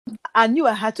I knew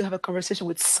I had to have a conversation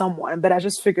with someone, but I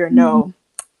just figured no.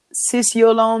 Sis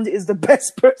Yollande is the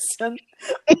best person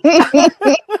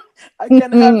I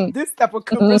can have this type of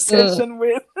conversation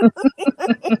with.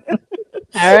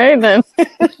 All right, then.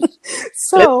 Let's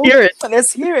So hear it.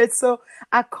 let's hear it. So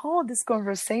I call this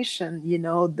conversation,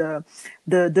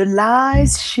 the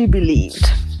lies she believed.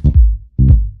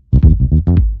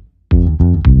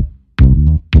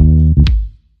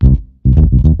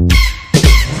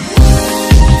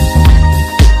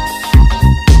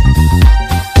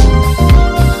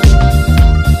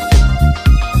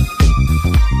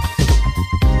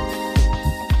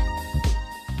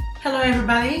 Hello,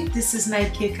 everybody. This is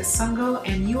Naike Kasango,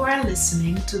 and you are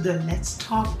listening to the Let's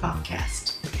Talk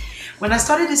podcast. When I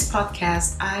started this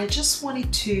podcast, I just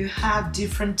wanted to have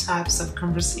different types of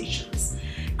conversations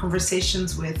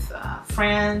with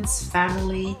friends,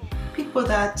 family, people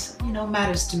that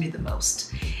matters to me the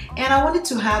most. And I wanted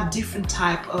to have different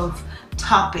type of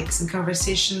topics and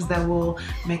conversations that will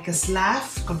make us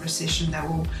laugh, conversation that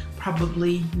will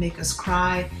probably make us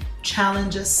cry,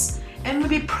 challenge us, and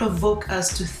maybe provoke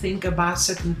us to think about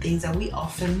certain things that we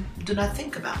often do not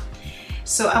think about.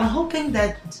 So I'm hoping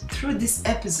that through this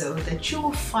episode that you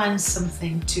will find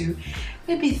something to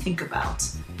maybe think about.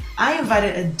 I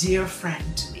invited a dear friend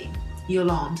to me,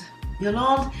 Yollande.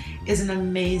 Yollande is an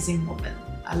amazing woman.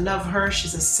 I love her.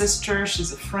 She's a sister.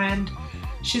 She's a friend.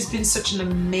 She's been such an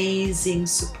amazing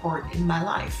support in my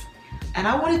life. And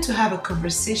I wanted to have a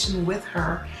conversation with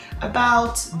her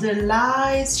about the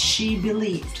lies she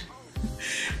believed.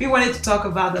 We wanted to talk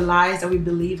about the lies that we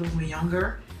believed when we were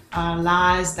younger,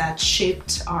 lies that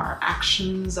shaped our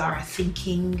actions, our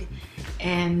thinking,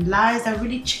 and lies that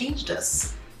really changed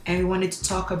us. And we wanted to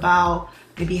talk about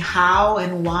maybe how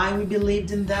and why we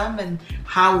believed in them and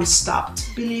how we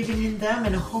stopped believing in them.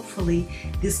 And hopefully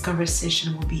this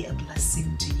conversation will be a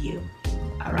blessing to you.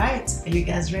 All right, are you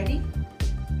guys ready?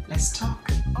 Let's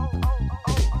talk.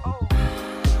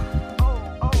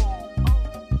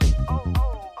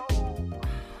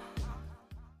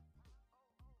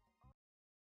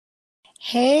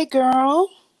 Hey, girl.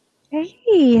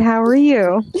 Hey, how are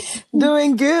you?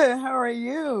 Doing good. How are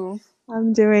you?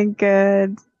 I'm doing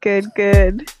good. Good.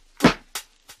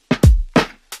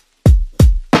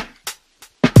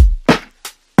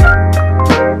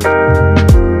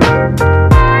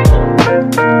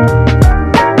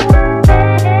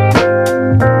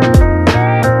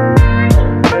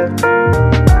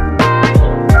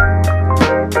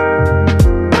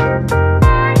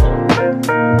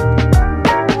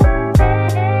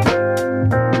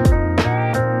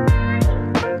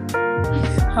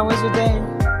 How was your day?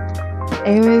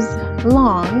 It was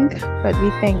long, but we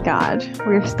thank God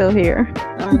we're still here.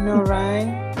 I know,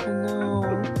 right? I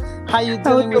know. How you How was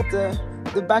dealing with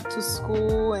the back to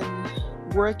school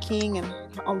and working and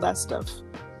all that stuff?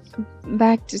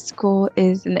 Back to school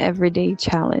is an everyday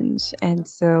challenge, and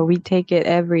so we take it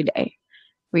every day.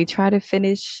 We try to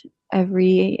finish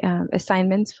every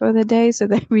assignments for the day so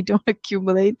that we don't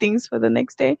accumulate things for the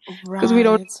next day because we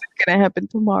don't know Right, what's gonna happen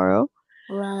tomorrow.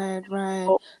 right.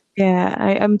 Oh, yeah,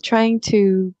 I'm trying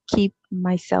to keep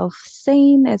myself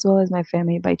sane as well as my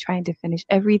family by trying to finish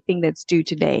everything that's due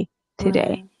today.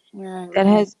 Today. Right, right, That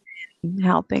right. has been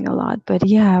helping a lot. But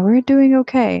yeah, we're doing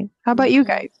okay. How about you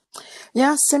Okay. guys?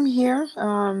 Yeah, same here.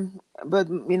 But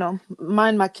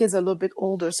my kids are a little bit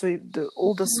older, so the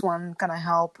oldest one kind of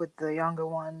help with the younger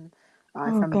one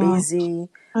if Oh I'm God, busy.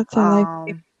 that's how life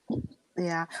is. Um,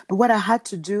 yeah, but what I had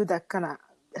to do that kind of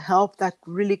helped, that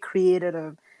really created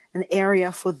an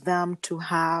area for them to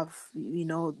have,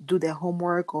 do their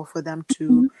homework or for them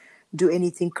to Mhm. do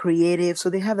anything creative. So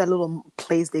they have that little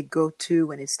place they go to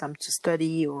when it's time to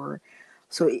study, or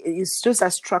so it's just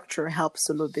that structure helps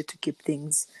a little bit to keep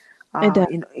things It does.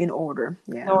 in order.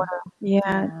 In Yeah, order. Yeah,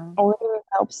 yeah, order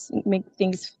helps make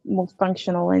things more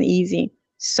functional and easy.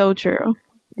 So true.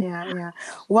 yeah.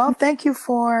 Well, thank you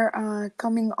for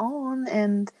coming on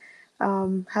and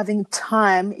having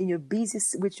time in your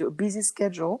with your busy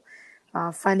schedule,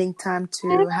 finding time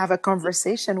to have a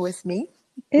conversation with me.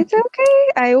 It's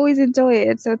okay. I always enjoy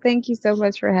it. So thank you so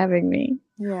much for having me.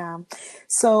 Yeah.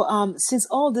 So since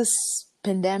all this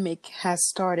pandemic has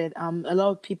started, a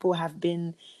lot of people have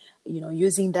been,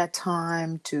 using that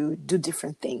time to do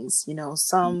different things.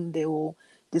 Some they will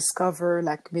discover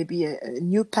like maybe a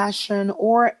new passion,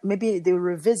 or maybe they will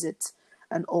revisit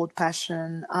an old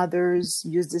passion. Others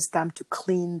use this time to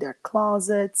clean their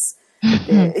closets,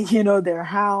 their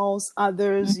house.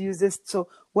 Others use this. So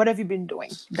what have you been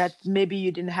doing that maybe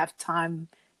you didn't have time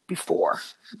before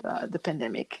the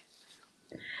pandemic?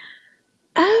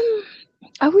 Um,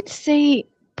 I would say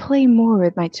play more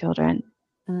with my children.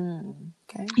 Mm.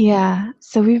 Okay. Yeah,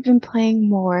 so we've been playing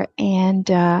more, and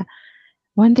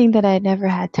one thing that I never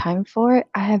had time for,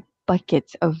 I have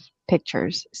buckets of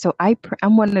pictures. So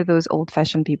I'm one of those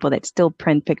old-fashioned people that still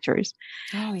print pictures.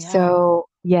 Oh yeah. So,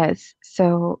 yes,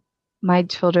 so my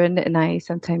children and I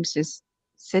sometimes just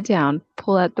sit down,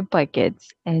 pull out the buckets,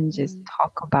 and just Mm.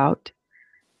 talk about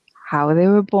how they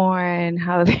were born,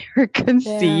 how they were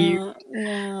conceived. Yeah,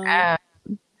 yeah.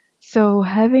 Uh, so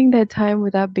having that time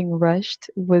without being rushed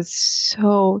was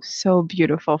so, so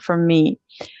beautiful for me.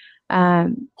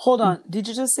 Um, Hold on. Did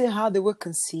you just say how they were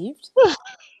conceived?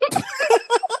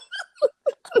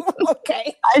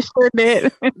 Okay. I sure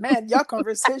did. Man, your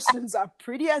conversations are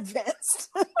pretty advanced.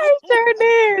 I sure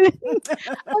did.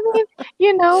 I mean,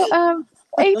 you know,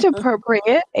 age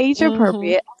appropriate, age Mm-hmm.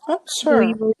 appropriate. Oh,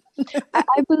 Believe sure.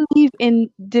 I believe in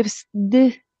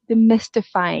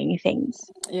demystifying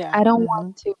things. Yeah. I don't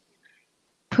want Mm-hmm. to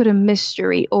put a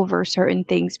mystery over certain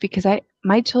things because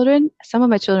my children, some of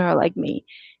my children are like me.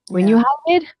 When you Yeah.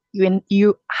 hide it,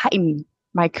 you heighten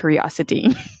my curiosity.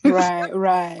 Right,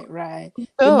 right, right.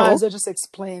 You might as So well just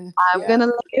explain. I'm Yeah. gonna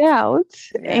lay it out,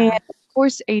 and Yeah. of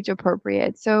course, age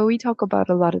appropriate. So we talk about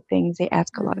a lot of things. They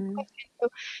ask a lot of Mm-hmm. questions. So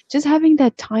just having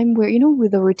that time where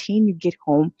with a routine, you get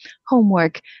home,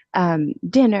 homework,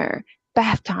 dinner,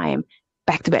 bath time,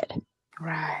 back to bed.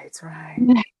 Right, right.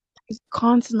 And it's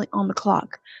constantly on the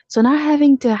clock. So not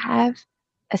having to have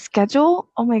a schedule.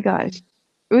 Oh my gosh, Mm.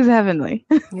 it was heavenly.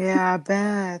 Yeah, I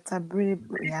bet. I really,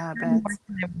 yeah, I More bet.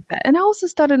 time with that. And I also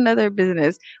started another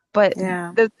business, but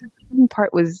Yeah, the cooking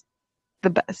part was the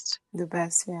best. the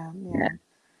best. Yeah, Yeah, yeah. it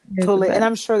was the Totally. And best.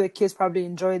 I'm sure the kids probably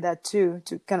enjoy that too,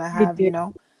 to kind of They have,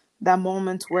 do. that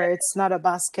moment where it's not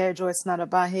about schedule, it's not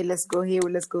about, hey, let's go here,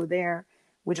 let's go there.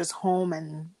 We're just home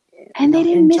and, And they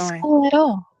didn't miss enjoy. school at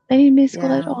all. They didn't miss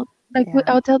school at Yeah, all. Like yeah,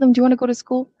 I'll tell them, "Do you want to go to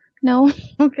school?" No.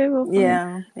 Okay, well, fine.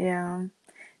 yeah, yeah.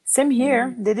 Same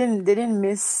here. Mm, They didn't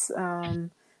miss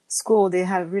school. They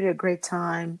had really a great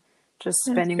time just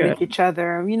that's spending good. with each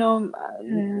other. Yeah.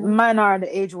 Mine are at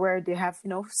the age where they have,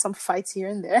 some fights here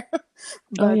and there.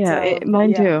 Oh But yeah,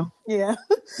 mine yeah, too. yeah.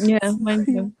 Yeah, mine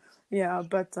too. Yeah,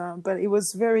 but it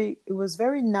was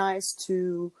very nice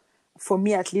for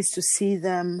me at least to see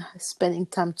them spending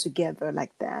time together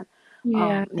like that.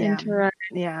 Yeah, Yeah, interact.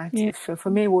 yeah. Yeah. For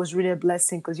me, it was really a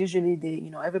blessing because usually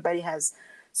everybody has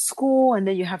school and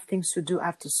then you have things to do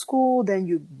after school. Then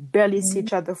you barely see Mhm.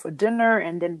 each other for dinner,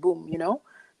 and then boom,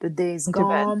 the day is To bed.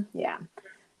 gone. Yeah.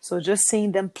 So just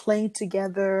seeing them playing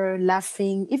together,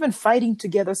 laughing, even fighting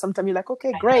together. Sometimes you're like, okay,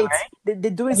 I know, great, right? they're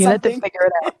doing You let them something. figure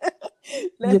it out.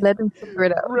 You let them figure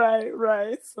it out. Right,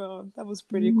 right. So that was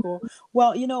pretty Mhm. cool.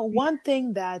 Well, one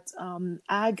thing that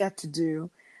I got to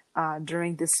do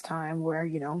during this time where,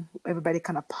 everybody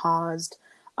kind of paused.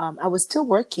 I was still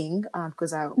working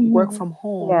because I work Mhm. from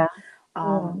home, Yeah.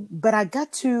 Yeah. but I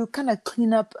got to kind of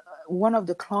clean up one of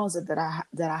the closet that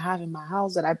I have in my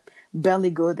house that I barely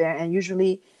go there, and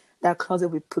usually that closet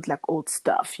we put like old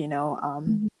stuff.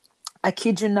 Mhm. I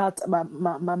kid you not, my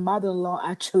mother-in-law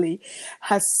actually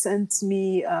has sent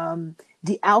me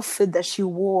the outfit that she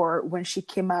wore when she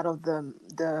came out of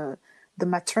the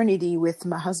maternity with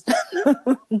my husband.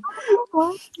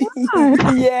 Oh my God.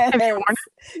 Have you Yes, worn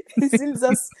it seems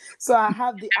as so. I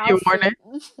have the You worn outfit.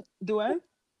 it? Do I?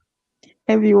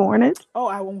 Have you worn it? Oh,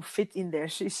 I won't fit in there.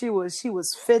 She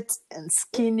was fit and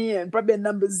skinny and probably a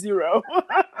number zero.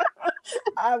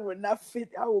 I would not fit.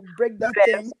 I will break Good that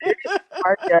thing. answer.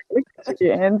 Smart guy. Look at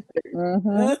you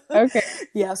answer. Okay.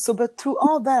 Yeah, so but through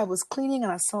all that I was cleaning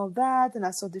and I saw that and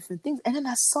I saw different things and then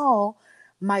I saw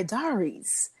my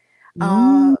diaries.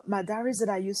 Mm, My diaries that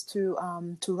I used to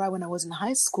write when I was in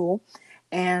high school.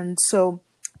 And so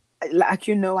like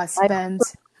I like spent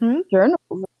journals.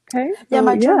 Okay. yeah, So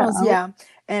my yeah. journals, yeah.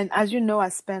 And as you know, I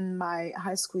spent my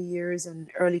high school years and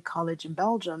early college in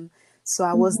Belgium. So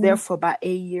I was there Hmm. for about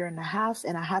a year and a half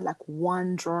and I had like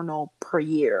one journal per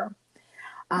year.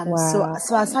 So Wow.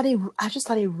 I just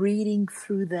started reading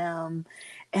through them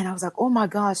and I was like, oh my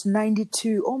gosh,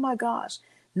 92, oh my gosh,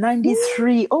 Mm.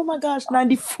 93, oh my gosh,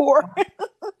 94.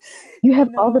 You you have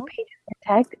all the know, pages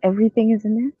intact. Everything is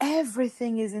in there.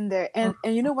 Everything is in there. Oh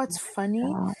And you know what's funny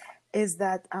God. is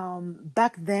that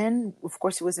back then, of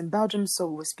course, it was in Belgium, so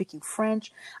we were speaking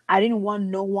French. I didn't want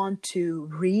no one to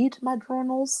read my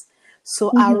journals,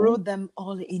 so I Hmm. wrote them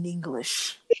all in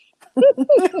English.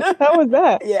 How was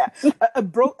that? Yeah,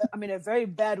 I mean, a very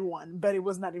bad one, but it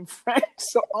was not in French,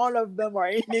 so all of them are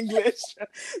in English.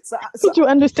 So, so Did you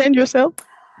understand yourself?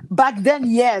 Back then,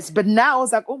 yes, but now I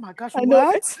was like, oh my gosh, I know.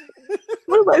 what?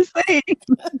 What am I saying?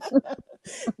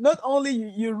 Not only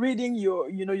you reading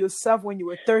yourself when you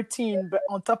were 13, but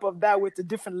on top of that with a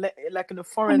different like in a I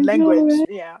foreign know, language. right?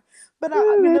 Yeah. But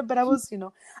Yeah, but I was,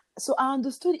 so I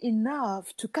understood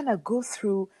enough to kind of go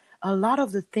through a lot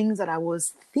of the things that I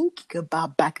was thinking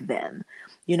about back then.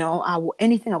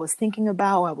 Anything I was thinking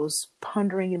about, I was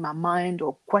pondering in my mind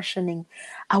or questioning,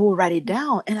 I will write it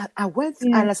down. And I went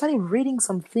yeah. and I started reading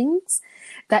some things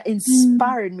that Mm.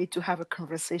 inspired me to have a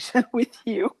conversation with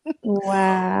you.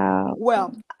 Wow.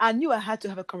 Well, I knew I had to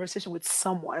have a conversation with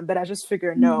someone, but I just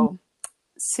figured, Mhm. no,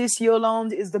 Sis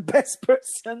Yollande is the best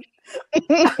person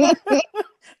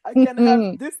I can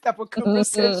have this type of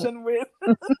conversation with.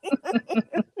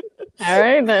 All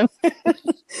right then.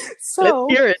 Let's So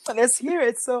hear it. let's hear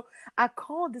it. So I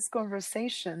call this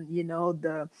conversation,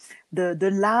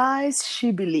 the lies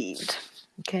she believed.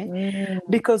 Okay.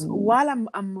 Because Mm. while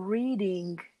I'm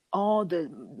reading all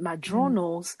my Mm.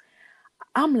 journals,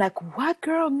 I'm like, what,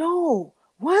 girl? No.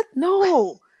 What?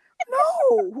 No.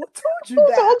 No. Who told you Who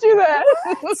that? told you that?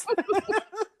 What?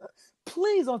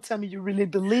 Please don't tell me you really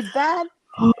believe that.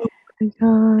 Oh my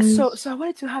gosh. So I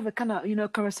wanted to have a kind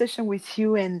of conversation with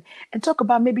you and talk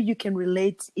about, maybe you can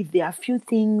relate if there are a few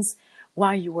things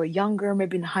while you were younger,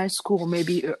 maybe in high school or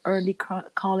maybe early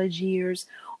college years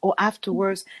or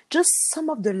afterwards, just some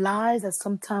of the lies that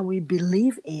sometimes we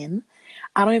believe in.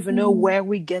 I don't even know Mm. where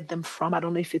we get them from. I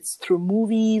don't know if it's through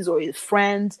movies or a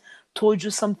friend told you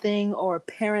something or a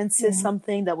parent said Yeah.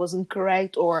 something that wasn't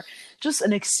correct, or just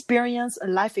an experience, a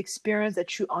life experience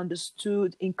that you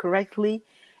understood incorrectly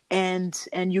and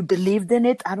you believed in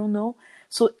it. I don't know.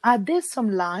 So are there some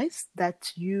lies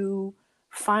that you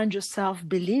find yourself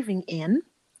believing in?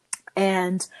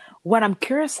 And what I'm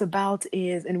curious about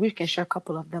is, and we can share a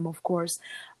couple of them, of course.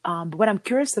 But what I'm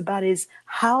curious about is,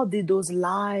 how did those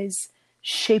lies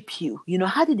shape you?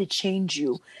 How did it change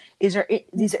you? Is there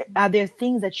are there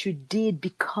things that you did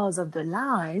because of the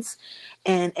lies,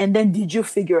 and then did you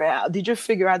figure out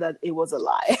that it was a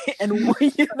lie? And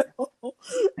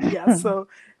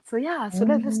yeah. So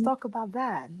let's Mhm. talk about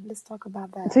that. Let's talk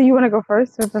about that. So you want to go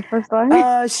first with the first line?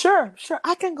 Sure.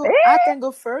 I can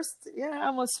go first. Yeah,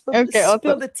 I'm gonna Okay,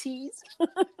 spill awesome. the teas.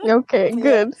 Okay, Yeah.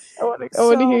 good. I want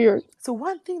to hear So yours. so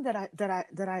one thing that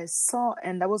I saw,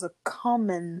 and that was a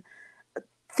common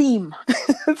theme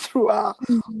throughout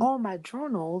Mhm. all my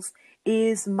journals,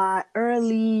 is my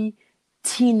early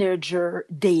teenager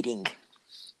dating.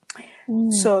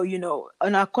 Mm. So,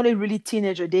 and I call it really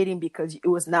teenager dating because it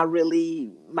was not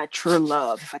really mature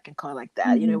love, if I can call it like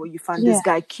that. Mhm. When you find Yeah, this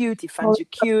guy cute, he all finds you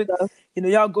cute, the stuff.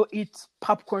 y'all go eat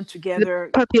popcorn The together,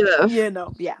 puppy love.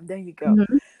 yeah, there you go.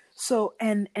 Mhm. So,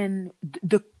 and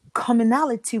the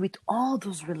commonality with all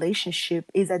those relationships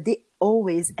is that they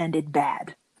always ended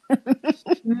bad.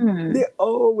 Mm. They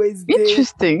always did.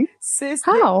 Interesting. Sis,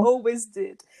 they How? always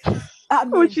did. I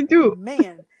What'd mean, you do?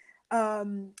 man,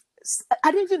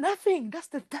 I didn't do nothing. That's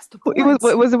the It was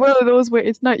point. was it one of those where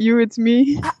it's not you, it's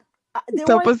me I, they type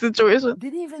weren't of situation?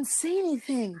 didn't even say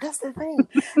anything. That's the thing.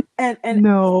 And and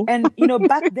No. and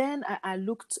back then I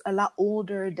looked a lot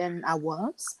older than I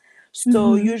was.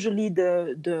 So Mhm. usually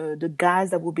the guys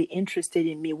that would be interested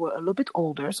in me were a little bit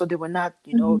older. So they were not,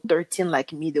 Mhm. 13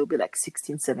 like me. They would be like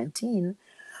 16, 17.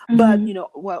 But, Mhm.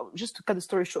 well, just to cut the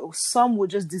story short, some would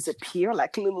just disappear,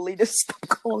 like literally just stop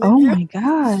calling Oh you. my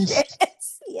gosh.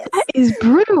 Yes, That yes. is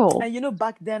brutal. And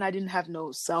back then I didn't have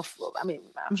no cell phone. I mean,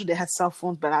 I'm sure they had cell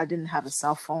phones, but I didn't have a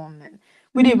cell phone, and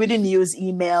we didn't Mhm. use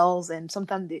emails. And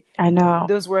sometimes I know.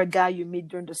 those were a guy you meet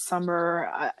during the summer.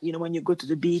 When you go to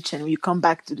the beach and when you come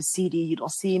back to the city, you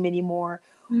don't see him anymore,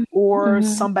 or Mhm.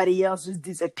 somebody else just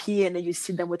disappear and then you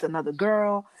see them with another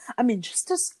girl. I mean,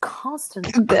 just constant.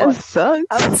 That I'm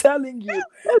sucks. telling you,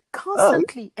 Sucks.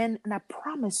 constantly, and I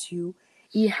promise you,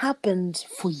 it happened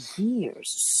for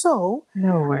years. So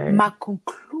No way. my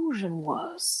conclusion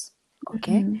was,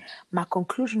 okay, Mhm. my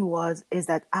conclusion was is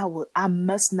that I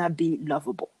must not be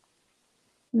lovable.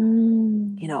 you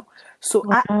Mm. know so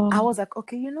I Wow. was like,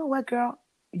 okay, you know what, girl,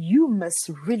 you must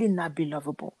really not be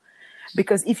lovable,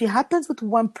 because if it happens with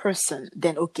one person,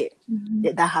 then okay,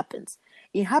 Mhm. that happens.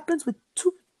 It happens with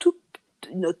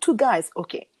two guys,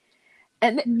 okay.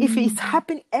 And if it's Mm.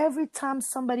 happening every time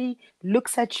somebody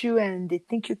looks at you and they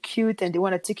think you're cute and they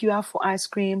want to take you out for ice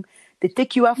cream, they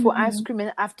take you out for ice Mhm. cream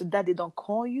and after that they don't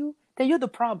call you, then you're the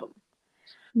problem.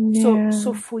 So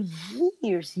Yeah. for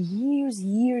years,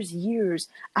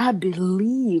 I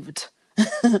believed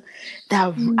that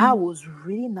I Mm. was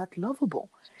really not lovable,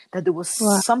 that there was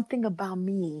Wow. something about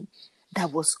me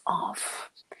that was off.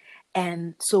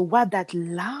 And so what that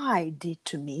lie did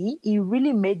to me, it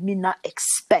really made me not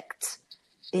expect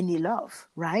any love,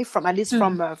 right? From at least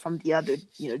Mm. from the other,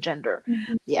 gender.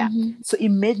 Mhm. Yeah. Mhm. So it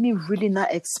made me really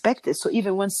not expect it. So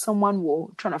even when someone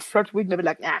will try to flirt with me, be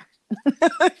like, ah,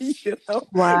 you know.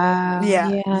 Wow. Yeah,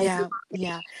 Yeah, you yeah, were really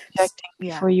yeah, rejecting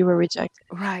yeah. before you were rejected.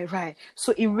 Right, right.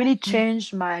 So it really Mm.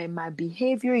 changed my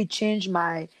behavior. It changed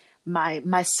my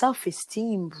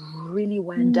self-esteem really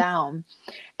went Mm. down.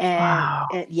 Wow.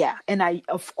 And yeah, and I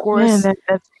of Man, course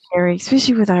that's scary,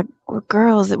 especially with our with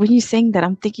girls. When you saying that,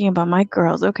 I'm thinking about my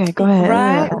girls. Okay, go ahead.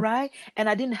 right, right. And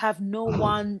I didn't have no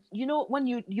one,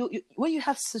 when when you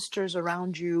have sisters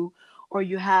around you, or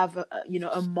you have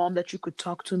a mom that you could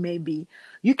talk to, maybe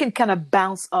you can kind of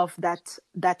bounce off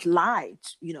that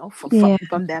light, Yeah.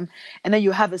 from them. And then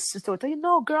you have a sister who tell you,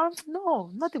 no, girl, no,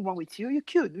 nothing wrong with you. You're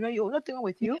cute. You're nothing wrong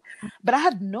with you. But I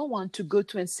had no one to go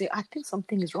to and say, I think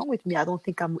something is wrong with me. I don't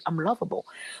think I'm lovable.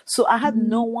 So I had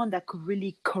no Mm. one that could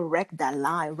really correct that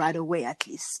lie right away, at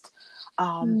least.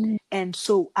 Mm. And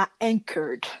so I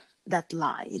anchored that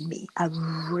lie in me. I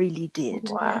really did.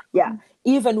 Wow. Yeah.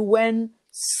 Even when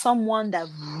someone that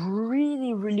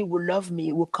really, really would love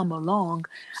me will come along,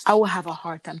 I will have a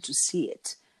hard time to see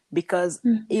it, because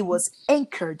it Mhm. was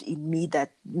anchored in me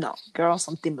that, no, girl,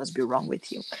 something must be wrong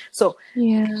with you. So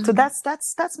Yeah.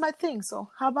 that's my thing. So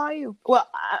how about you? Well,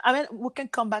 I mean, we can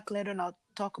come back later and I'll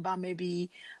talk about maybe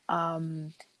how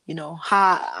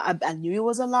I knew it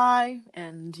was a lie,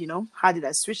 and how did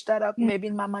I switch that up Yeah. maybe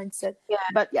in my mindset. Yeah.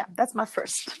 But yeah, that's my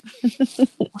first.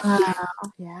 Wow.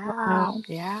 Yeah, Wow.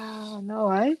 yeah, no,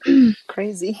 right? it,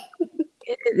 Crazy.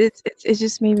 it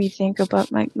just made me think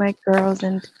about my girls,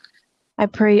 and I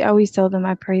always tell them,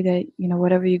 I pray that,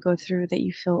 whatever you go through, that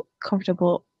you feel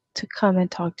comfortable to come and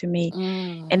talk to me.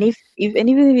 And Mm, even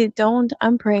if you don't,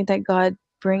 I'm praying that God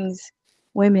brings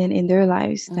women in their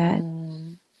lives that,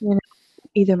 mm,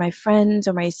 either my friends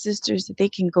or my sisters, that they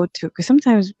can go to. Because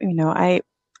sometimes,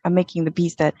 I'm making the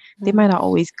peace that they might not mm,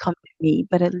 always come to me,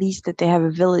 but at least that they have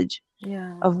a village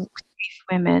yeah, of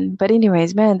women. But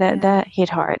anyways, man, that yeah, that hit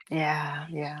hard. yeah,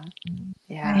 yeah,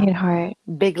 That yeah. hit hard.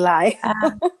 Big lie.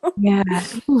 Uh, yeah,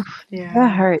 oof, that Yeah.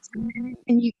 hurts.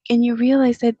 And you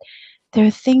realize that there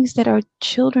are things that our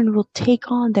children will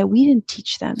take on that we didn't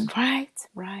teach them. Right,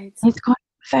 right, It's going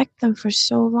to affect them for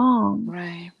so long.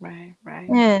 right, right, right,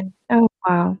 Man, oh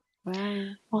wow.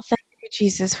 right. Well, thank you,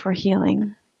 Jesus, for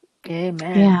healing.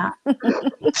 Amen. Yeah.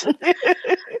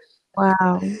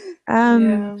 Wow.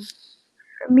 Yeah.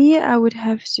 For me, I would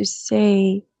have to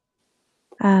say,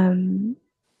 um,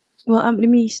 well, let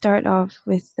me start off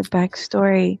with the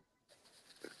backstory.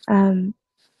 Um,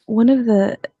 one of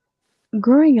the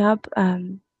growing up,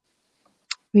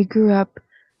 we grew up.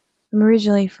 I'm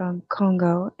originally from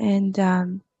Congo, and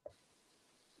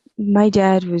my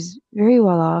dad was very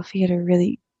well off. He had a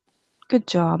really good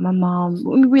job. My mom,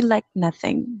 we lacked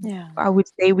nothing. Yeah. I would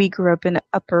say we grew up in an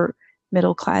upper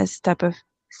middle class type of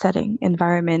setting,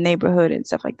 environment, neighborhood, and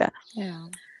stuff like that. Yeah.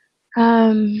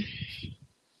 Um,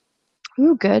 we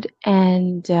were good,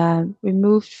 and we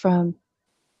moved from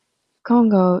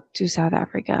Congo to South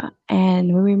Africa.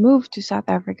 And when we moved to South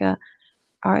Africa,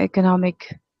 our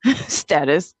economic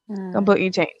status Mm. completely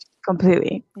changed.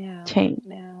 Completely Yeah. changed.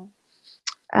 Yeah.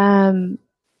 Um,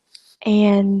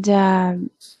 and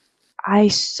I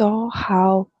saw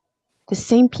how the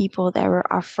same people that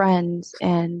were our friends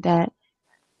and that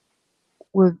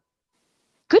were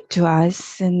good to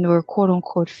us and were quote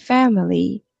unquote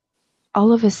family,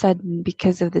 all of a sudden,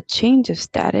 because of the change of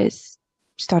status,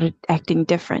 started acting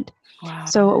different.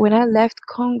 So Wow. when I left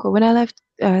Congo, when I left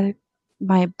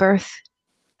my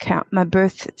my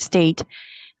birth state,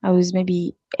 I was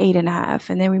maybe 8.5,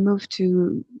 and then we moved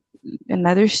to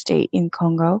another state in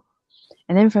Congo.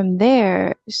 And then from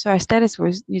there, so our status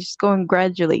was just going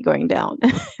gradually going down.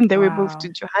 And then we moved Wow. to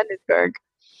Johannesburg,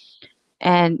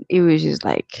 and it was just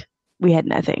like we had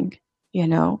nothing, you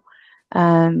know,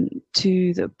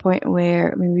 to the point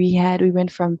where, I mean, we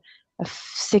went from a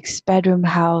 6 bedroom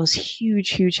house,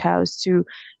 huge house, to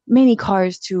many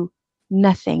cars, to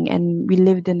nothing. And we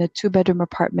lived in a 2 bedroom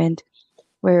apartment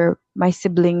where my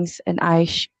siblings and I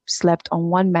slept on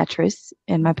one mattress,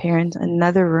 and my parents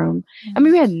another room. I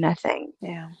mean, we had nothing.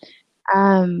 Yeah.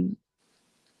 Um,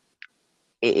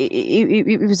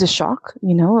 it was a shock,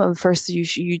 you know. First,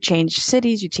 you change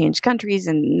cities, you change countries,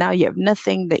 and now you have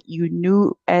nothing that you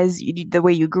knew the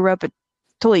way you grew up. It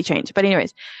totally changed. But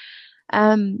anyways,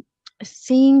 um,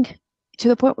 seeing to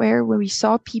the point where when we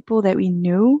saw people that we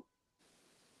knew,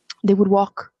 they would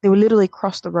literally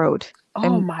cross the road Oh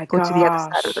and my go to the other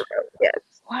side of the gosh. road. Yes.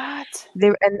 What?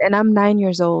 And I'm 9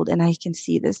 years old, and I can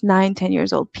see this 9, 10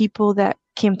 years old people that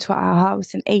came to our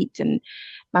house and ate, and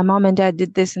my mom and dad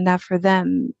did this and that for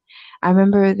them. I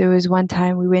remember there was one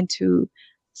time we went to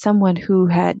someone who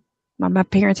had my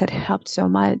parents had helped so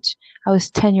much. I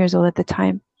was 10 years old at the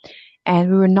time,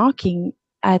 and we were knocking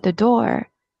at the door.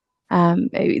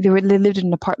 They lived in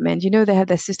an apartment. You know, they have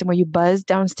that system where you buzz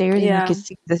downstairs and you Yeah. can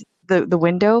see the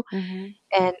window. Mm-hmm.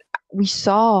 And we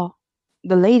saw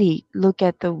the lady look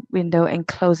at the window and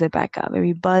close it back up. And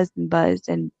we buzzed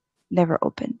and never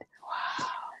opened.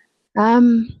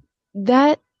 Um,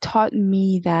 that taught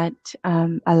me that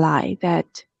a lie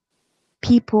that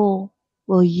people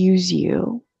will use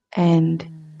you and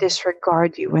Mm.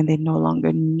 disregard you when they no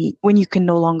longer need when you can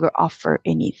no longer offer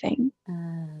anything.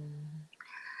 Mm.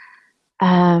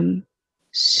 Um,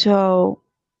 so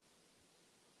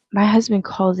my husband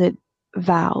calls it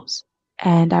vows.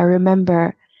 And I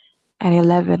remember at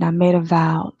 11, I made a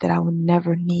vow that I would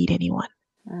never need anyone.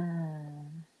 Mm.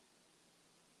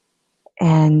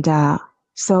 And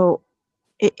so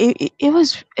it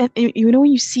was, you know,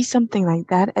 when you see something like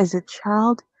that as a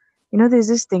child, you know, there's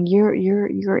this thing,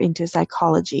 you're into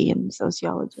psychology and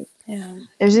sociology. Yeah.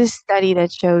 There's this study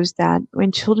that shows that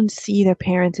when children see their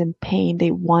parents in pain,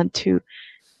 they want to,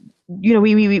 you know,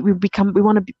 we become, we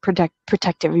want to be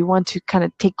protective. We want to kind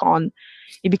of take on,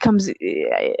 it becomes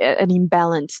an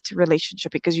imbalanced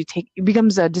relationship because it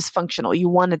becomes dysfunctional. You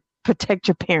want to protect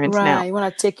your parents Right. now. You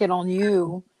want to take it on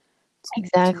you.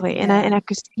 Exactly. And Yeah. I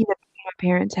could see the pain my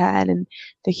parents had and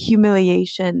the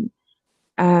humiliation.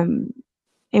 Um,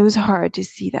 it was hard to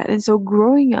see that. And so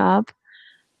growing up,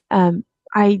 um,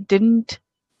 I didn't,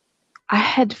 I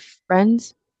had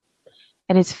friends,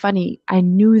 and it's funny, I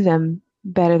knew them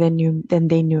better than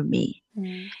they knew me,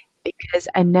 Mm. because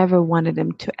I never wanted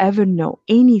them to ever know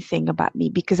anything about me,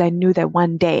 because I knew that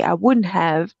one day I wouldn't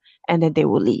have, and then they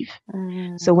will leave.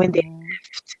 So when they Mm.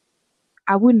 left,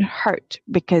 I wouldn't hurt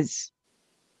because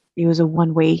it was a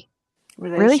one-way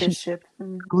relationship. Relationship.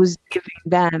 Mm. I was giving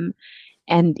them,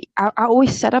 and I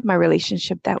always set up my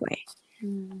relationship that way,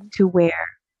 Mm. to where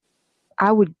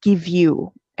I would give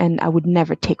you and I would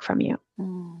never take from you.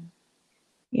 Mm.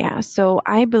 Yeah, so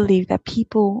I believe that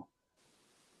people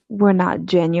were not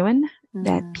genuine,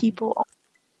 that Mm. people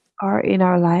are in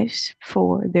our lives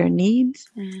for their needs,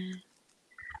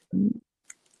 Mm.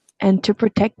 and to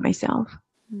protect myself.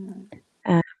 Mm.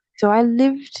 Uh, so I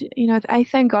lived, you know, I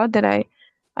thank God that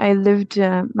I lived,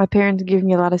 my parents gave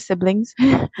me a lot of siblings.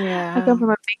 I come Yeah. from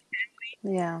a,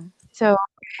 Yeah. so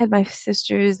I had my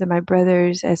sisters and my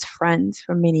brothers as friends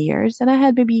for many years, and I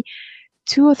had maybe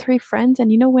two or three friends.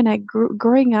 And you know, when I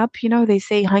growing up, you know, they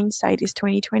say hindsight is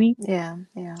 2020. Yeah.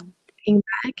 Yeah. Looking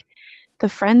back, the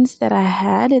friends that I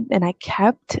had and I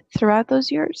kept throughout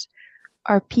those years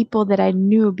are people that I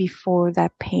knew before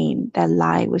that pain, that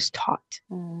lie was taught.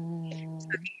 Mm.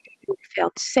 I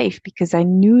felt safe because I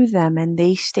knew them and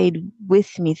they stayed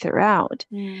with me throughout.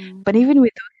 Mm. But even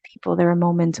with those people, there were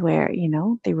moments where, you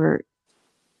know, they were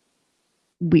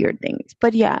weird things.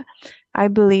 But yeah, I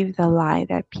believe the lie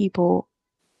that people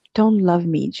don't love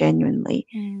me genuinely.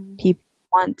 Mm. People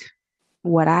want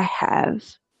what I have,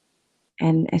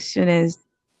 and as soon as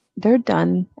they're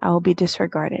done, I will be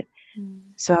disregarded. Mm.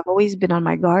 So I've always been on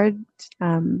my guard.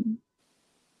 Um,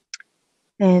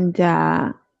 and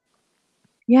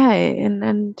yeah,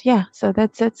 and yeah, so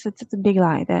that's a big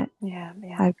lie that Yeah.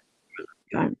 Yeah. I've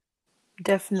done.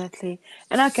 Definitely,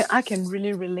 and I can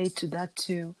really relate to that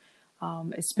too,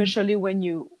 especially when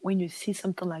you see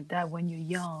something like that when you're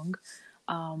young.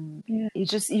 Yeah,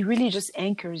 It really just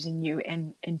anchors in you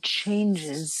and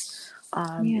changes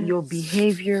yeah, your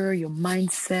behavior, your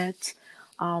mindset,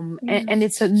 and, yeah, and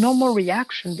it's a normal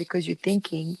reaction because you're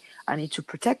thinking, I need to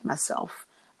protect myself,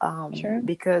 sure.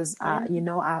 because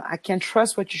Yeah, I can't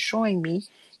trust what you're showing me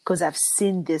because I've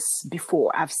seen this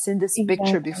before. I've seen this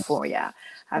picture exactly. before. Yeah,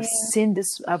 Yeah,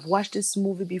 I've watched this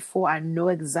movie before. I know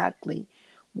exactly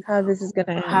how this is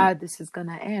gonna end. how this is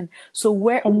gonna end. So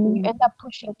where And you end up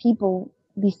pushing people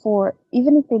before,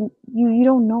 even if you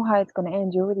don't know how it's gonna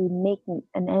end, you're already making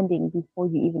an ending before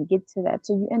you even get to that.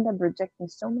 So you end up rejecting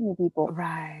so many people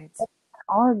right, that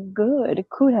are good,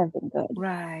 could have been good.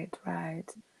 right, right.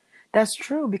 That's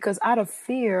true because out of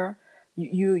fear,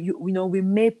 we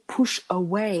may push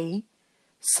away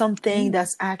something Yeah.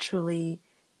 that's actually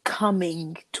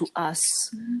coming to us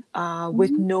Hmm.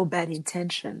 with Hmm. no bad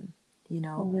intention, you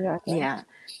know. Exactly. Yeah,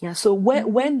 yeah. So when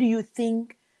Hmm. when do you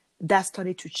think that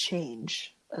started to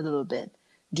change a little bit?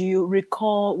 Do you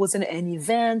recall, was it an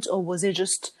event or was it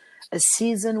just a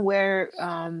season where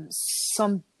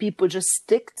some people just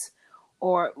sticked,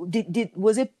 or did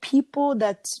was it people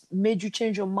that made you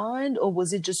change your mind, or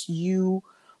was it just you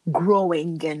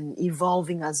growing and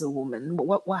evolving as a woman?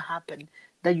 What happened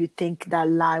that you think that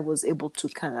lie was able to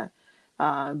kind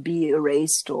of be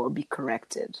erased or be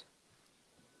corrected?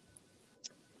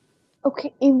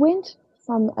 Okay, it went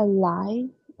from a lie,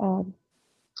 um,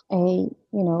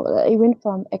 it went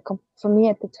from for me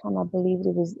at the time, I believed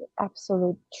it was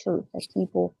absolute truth that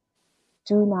people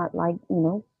do not like,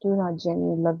 do not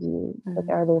genuinely love you, but Mm,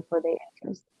 are there for their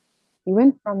interest. It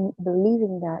went from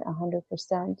believing that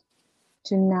 100%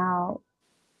 to now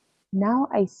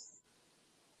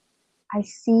I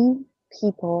see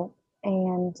people,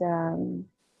 and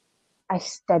I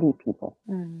study people.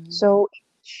 mm, So it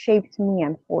shaped me,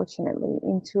 unfortunately,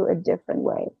 into a different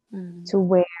way, mm, to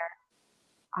where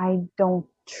I don't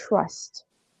trust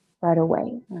right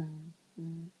away. mm,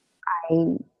 mm,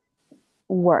 I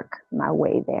work my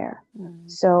way there. mm,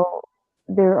 So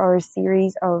there are a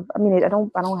series of, I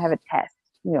don't have a test,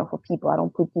 for people. I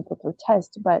don't put people through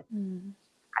tests, but mm,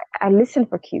 I listen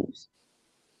for cues.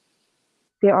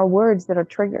 There are words that are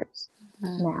triggers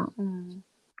now. mm,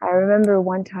 I remember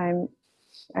one time,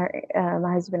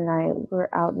 my husband and I were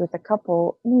out with a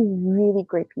couple, really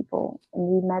great people, and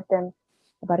we met them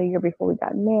about a year before we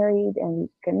got married, and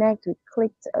we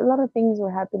clicked. A lot of things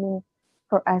were happening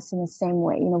for us in the same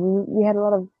way. We had a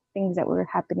lot of things that were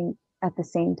happening at the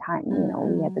same time.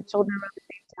 We had the mm, children at the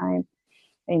same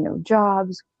time,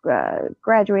 jobs,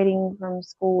 graduating from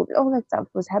school, all that stuff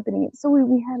was happening. So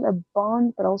we had a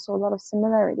bond, but also a lot of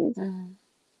similarities. mm,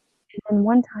 And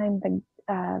one time,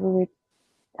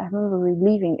 I remember we were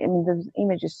leaving, and the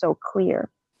image is so clear.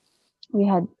 We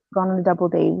had gone on a double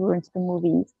date. We were into the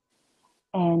movies,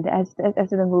 and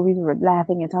after the movies, we were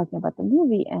laughing and talking about the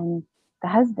movie. And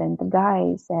the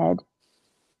guy, said,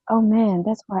 "Oh man,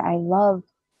 that's why I love,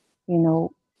 you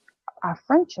know, our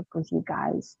friendship with you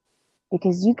guys,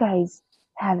 because you guys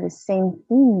have the same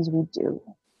themes we do."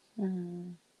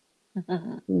 mm,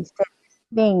 mm, He said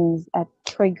things that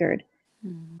triggered.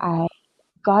 mm. I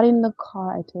got in the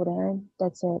car. I told Aaron,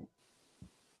 "That's it.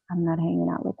 I'm not hanging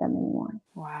out with them anymore."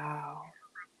 Wow.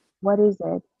 "What is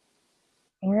it?"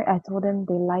 Aaron, I told him,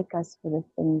 "They like us for the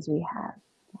things we have."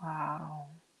 Wow.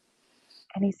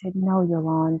 And he said, "No,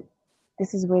 Yollande,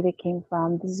 this is where they came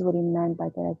from. This is what he meant by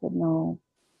that." I said, "No,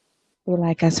 they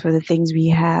like us for the things we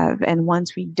have. And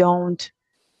once we don't,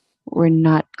 we're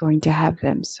not going to have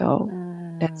them. So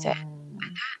that's it."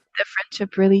 Mm. The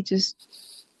friendship really just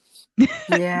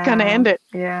kind of Yeah. ended.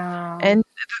 Yeah. And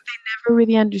they never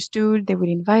really understood. They would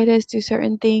invite us to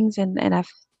certain things, and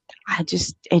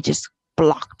it just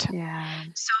blocked. Yeah.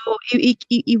 So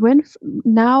it went.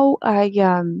 Now I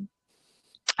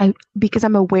because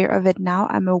I'm aware of it now.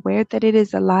 I'm aware that it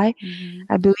is a lie. Mm-hmm.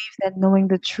 I believe that knowing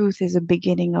the truth is a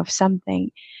beginning of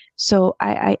something. So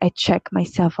I check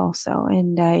myself also,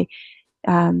 and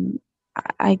um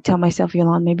I tell myself,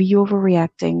 Yolande, maybe you're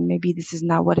overreacting. Maybe this is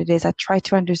not what it is. I try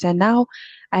to understand now.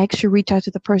 I actually reach out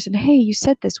to the person. "Hey, you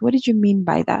said this. What did you mean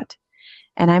by that?"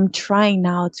 And I'm trying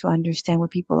now to understand where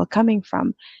people are coming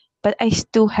from, but I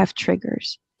still have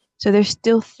triggers. So there's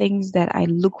still things that I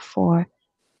look for,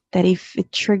 that if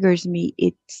it triggers me,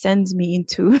 it sends me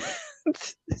into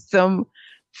some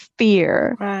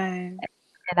fear, Right.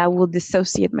 and I will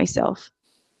dissociate myself.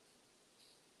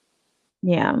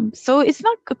 Yeah. So it's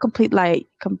not a complete lie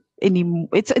anymore.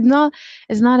 It's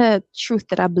not a truth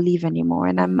that I believe anymore.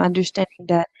 And I'm Mm-hmm. understanding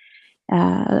that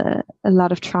a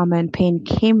lot of trauma and pain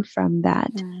came from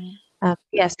that. Mm.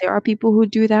 Yes, there are people who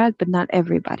do that, but not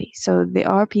everybody. So there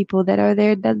are people that are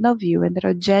there that love you and that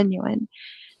are genuine.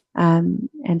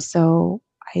 And so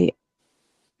I,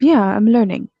 yeah, I'm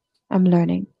learning. I'm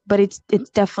learning. But it's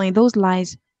definitely, those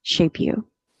lies shape you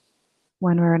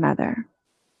one way or another.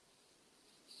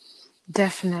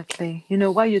 Definitely.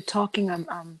 While you're talking,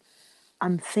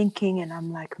 I'm thinking, and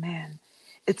I'm like, man,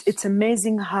 it's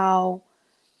amazing how,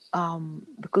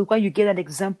 because when you get an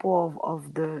example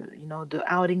of the the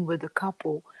outing with the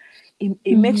couple,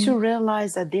 it makes Mm-hmm. you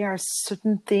realize that there are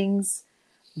certain things,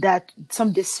 that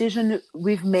some decision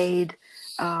we've made,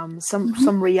 Mm-hmm.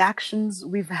 some reactions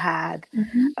we've had,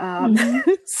 Mm-hmm. um,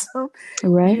 Mm-hmm. so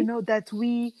Right? that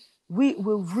we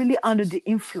were really under the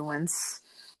influence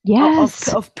Yes.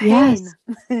 of pain.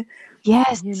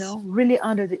 Yes. Yes. Really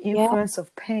under the Yeah. influence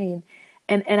of pain.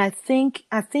 And I think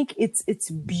it's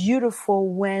beautiful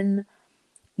when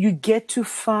you get to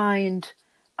find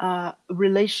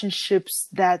relationships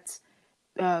that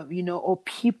or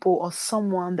people or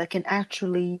someone that can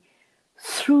actually,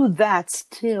 through that,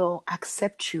 still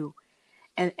accept you,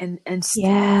 and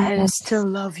still Yes.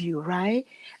 love you, right?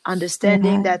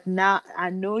 Understanding Yeah. that, now I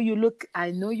know you looked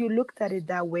at it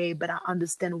that way, but I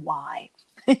understand why.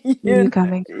 Where you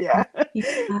coming from? Yeah.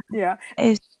 Yeah. Yeah.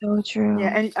 It's so Yeah. true.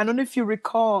 And I don't know if you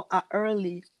recall,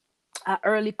 early, our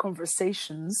early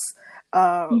conversations,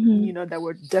 Hmm. that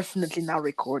were definitely not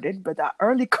recorded, but our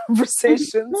early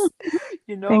conversations,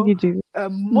 you Thank know, you, Jesus.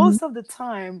 Hmm. most of the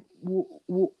time,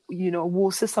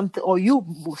 we'll say something, or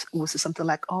will say something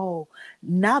like, "Oh,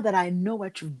 now that I know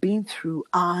what you've been through,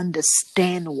 I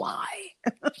understand why."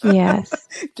 Yes.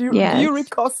 Do you Yes.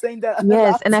 recall saying that a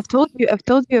Yes. And lot? I've told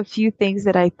you a few things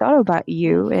that I thought about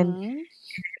you, and Mm-hmm.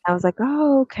 I was like,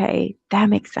 oh, okay, that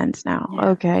makes sense now.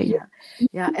 Yeah, Okay. yeah,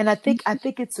 yeah. And I think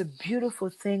it's a beautiful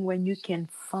thing when you can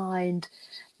find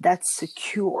that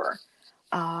secure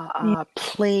Yeah.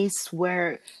 place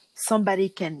where somebody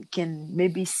can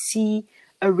maybe see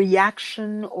a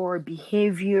reaction or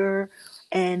behavior,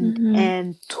 Hmm.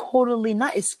 and totally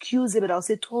not excuse it, but I'll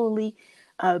say totally,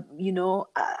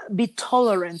 be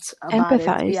tolerant about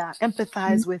it. Empathize. Yeah,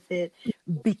 empathize with it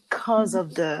because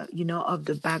of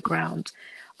the background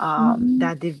Mm-hmm.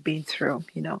 that they've been through.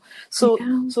 So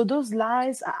Yeah. so those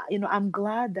lies, I'm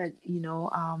glad that,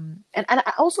 and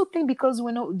I also think, because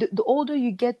the older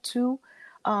you get to,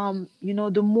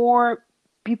 the more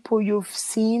people you've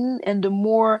seen, and the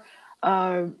more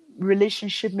uh,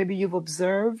 relationship maybe you've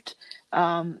observed,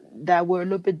 that were a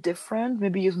little bit different.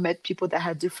 Maybe you've met people that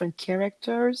had different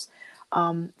characters.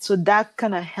 So that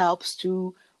kind of helps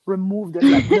to remove the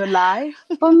lie.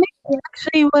 For me, it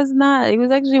actually was not. It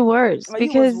was actually worse Oh, it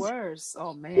was because, worse.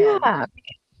 Oh man. yeah,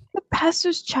 the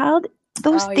pastor's child,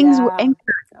 those Oh things were yeah.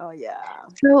 anchored. Oh yeah.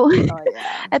 So Oh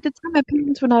yeah. at the time, my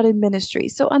parents were not in ministry.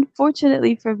 So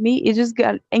unfortunately for me, it just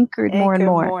got anchored more and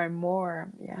Anchor more. more and more.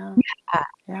 Yeah. Yeah.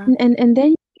 Yeah. And then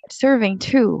you start serving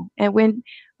too. And when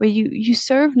you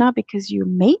serve not because you're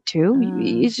made to,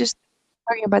 Mm, it's just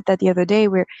talking about that the other day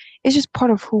where it's just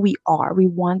part of who we are. We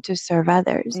want to serve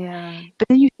others. yeah. But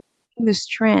then you see this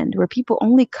trend where people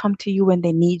only come to you when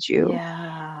they need you.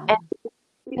 Yeah. And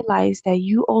realize that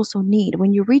you also need.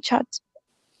 When you reach out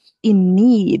in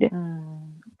need,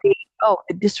 Mm, they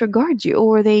they disregard you,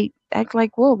 or they act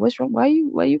like, whoa, what's wrong? Why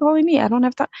are you calling me? I don't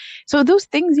have time. So those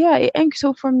things, yeah. And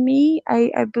so for me,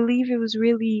 I believe it was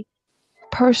really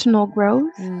personal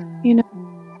growth. You know,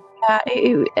 mm.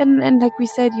 and like we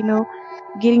said,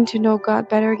 getting to know God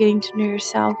better, getting to know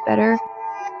yourself better.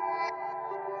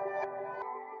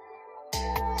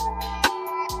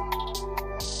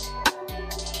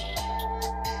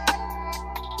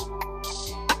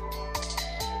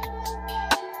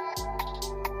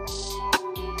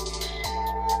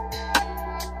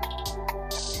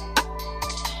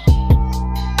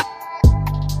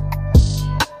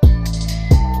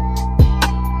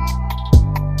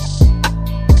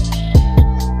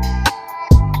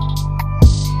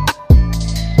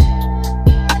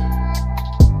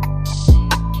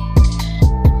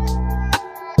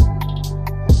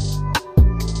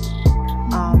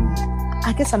 um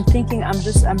I guess I'm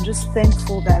just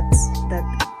thankful that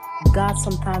God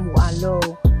sometimes will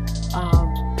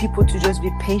allow people to just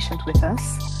be patient with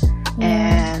us,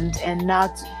 Yeah, and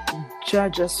not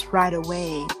judge us right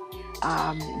away,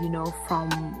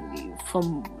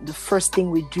 from the first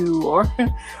thing we do, or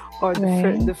or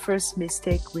right. the first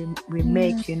mistake we Yeah,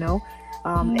 make,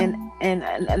 um, yeah. and,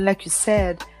 and like you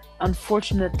said,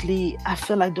 unfortunately, I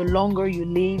feel like the longer you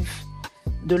live,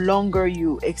 the longer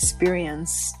you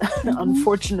experience, Mm-hmm.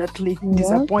 unfortunately, Yep,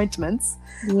 disappointments.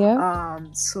 yep.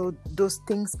 So those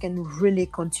things can really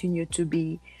continue to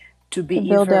be To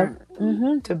build up.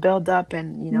 even, to build up,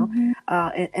 and Mm-hmm.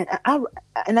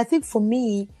 I think for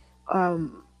me,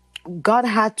 God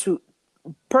had to,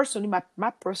 personally,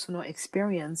 my personal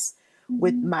experience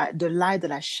with Mm-hmm. the lie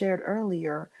that I shared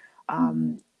earlier,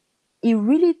 Mm-hmm. it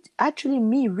really, actually,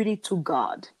 me really to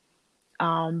God,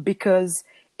 because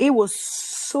it was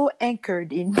so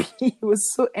anchored in me. It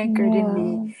was so anchored in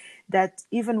me Yeah, that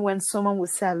even when someone would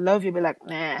say, "I love you," be like,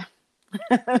 "Nah,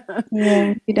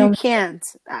 yeah. You you don't. can't."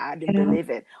 I didn't Yeah, believe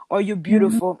it. Or, "You're yeah,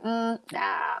 beautiful."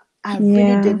 Nah, I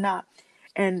really did yeah. not.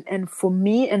 And for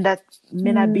me, and that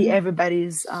may not be Mm,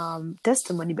 everybody's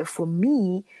testimony, but for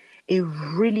me, it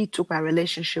really took my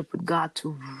relationship with God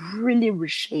to really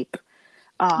reshape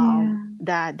yeah.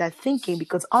 that thinking,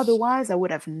 because otherwise I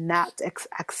would have not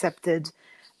accepted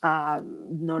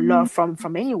Mm, love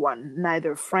from anyone,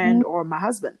 neither friend mm, or my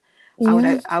husband.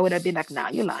 yeah, I would have been like, "Nah,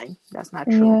 you're lying. That's not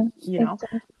true." yeah. You know.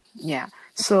 Exactly. Yeah.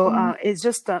 So Yeah. it's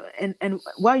just and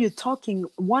while you're talking,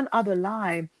 one other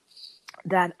lie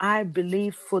that I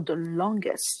believe for the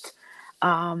longest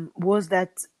was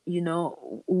that,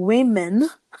 women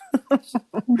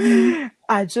Mm-hmm.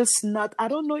 are just not. I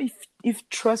don't know if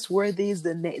trustworthy is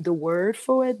the word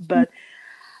for it, but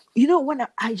when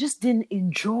I just didn't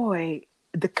enjoy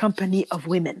the company of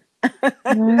women.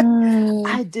 Mm,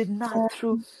 I did not,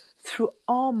 through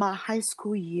all my high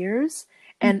school years,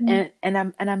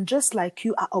 and I'm just like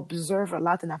you. I observe a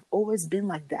lot, and I've always been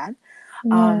like that.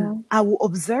 Yeah. I will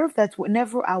observe that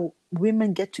whenever our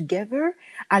women get together,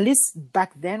 at least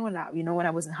back then when when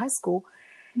I was in high school,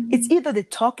 it's Mhm. either they're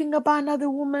talking about another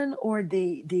woman or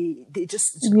they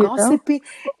just You know? gossiping.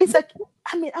 It's like,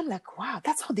 I mean, I'm like, wow,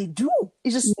 that's how they do.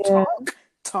 It's just Yeah. talk,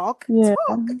 talk, Yeah.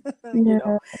 talk,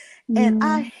 Yeah. And Yeah.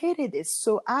 I hated it.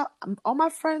 So all my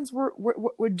friends were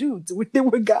dudes. They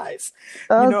were guys. You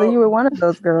Oh, so know, you were one of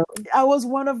those girls. I was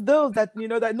one of those that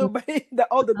that nobody that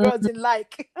all the girls didn't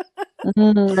like.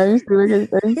 I used to look at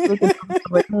them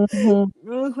like, Mhm.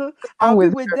 what's wrong I'll be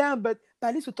with with them, but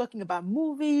at least we're talking about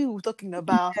movie, we're talking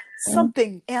about her?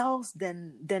 something else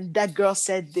than that girl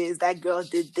said this, that girl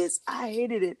did this. I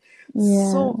hated it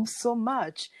Yeah. so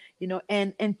much,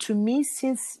 and to me,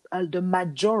 since the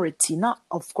majority, not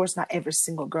of course not every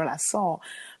single girl I saw,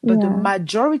 but the Yeah.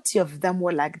 majority of them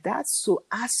were like that. So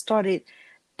I started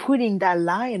putting that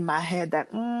lie in my head that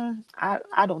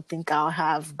I don't think I'll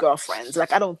have girlfriends.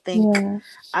 Like Yeah.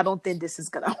 I don't think this is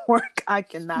gonna work. I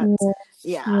cannot. Yeah.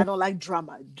 Yeah, Yeah. I don't like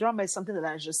drama. Drama is something that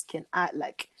I just can. I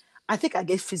like. I think I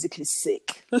get physically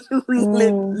sick,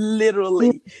 Mm.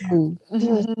 literally. Seriously.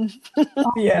 Seriously.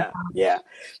 Oh my Yeah, God. yeah.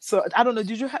 So I don't know.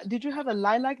 Did you have a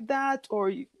lie like that,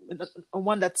 or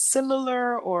one that's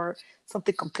similar, or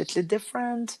something completely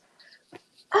different?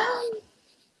 Um,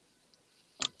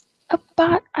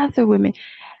 about other women.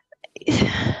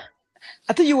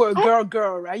 I think you were a I,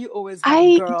 girl, right? You always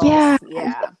had girls. yeah,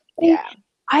 Yeah,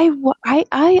 I,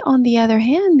 yeah. on the other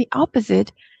hand, the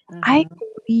opposite, I Mm-hmm.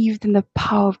 believed in the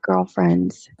power of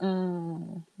girlfriends.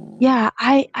 Mm-hmm. Yeah,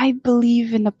 I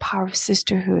believe in the power of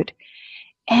sisterhood.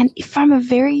 And from a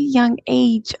very young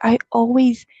age,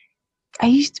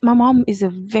 my mom is a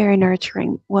very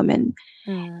nurturing woman.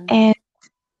 Mm-hmm. And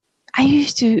I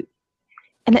used to,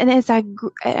 and as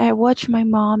I watched my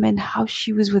mom and how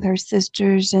she was with her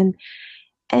sisters, and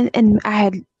I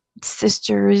had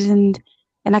sisters, and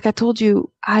like I told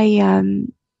you,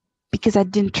 because I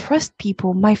didn't trust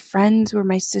people, my friends were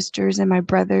my sisters and my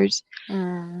brothers,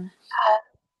 Mm-hmm.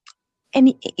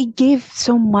 and it gave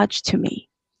so much to me.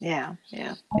 Yeah, yeah,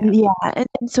 yeah, And yeah,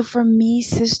 and so for me,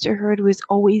 sisterhood was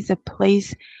always a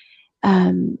place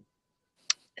um,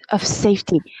 of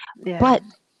safety. yeah.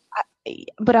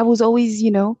 But I was always,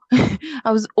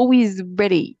 I was always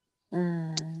ready.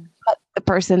 Mm, The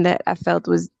person that I felt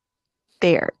was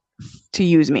there to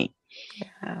use me,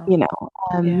 yeah, you know.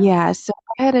 yeah. Yeah, so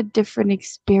I had a different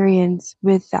experience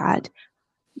with that.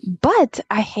 But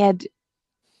I had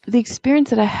the experience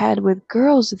that I had with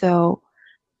girls, though,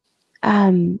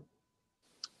 um,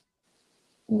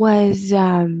 was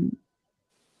I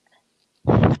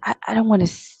don't want to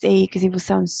say because it will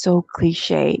sound so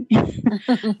cliche,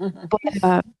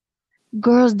 but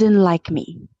girls didn't like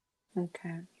me.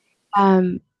 Okay.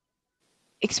 Um,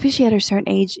 especially at a certain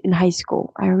age in high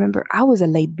school. I remember I was a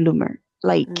late bloomer.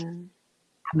 Like, Mm,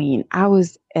 I mean, I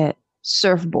was at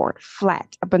surfboard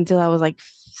flat up until I was like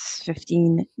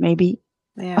 15, maybe.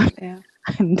 yeah, yeah.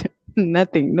 And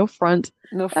nothing, no front.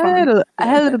 No fun. I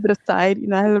had a little bit of side,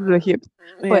 I had a little bit of hips,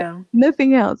 but Yeah,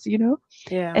 nothing else.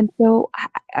 yeah. And so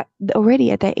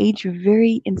already at that age, you're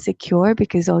very insecure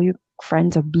because all your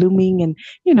friends are blooming and,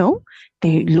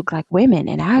 they Mm, look like women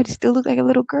and I still look like a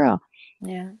little girl.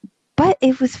 yeah, But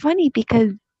it was funny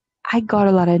because I got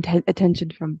a lot of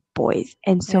attention from boys.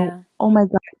 And so, yeah. oh my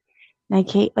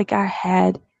God, like I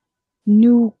had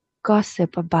new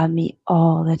gossip about me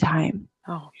all the time.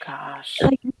 Oh gosh.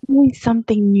 Like always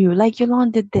something new. Like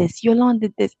Yollande did this, Yollande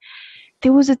did this.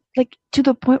 There was like to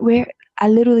the point where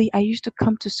I used to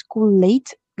come to school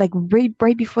late, like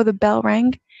right before the bell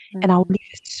rang, and I would Mm, leave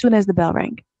as soon as the bell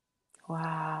rang.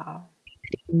 wow.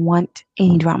 Didn't want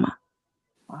any drama.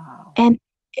 Wow. And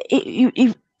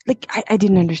like I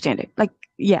didn't understand it. Like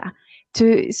yeah,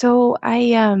 to so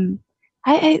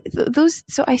those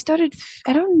so I started.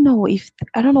 I don't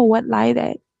know what lie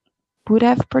that would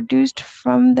have produced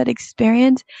from that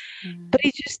experience, but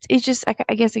Mm,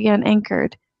 I guess again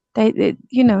anchored that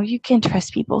you can't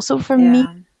trust people. So for me,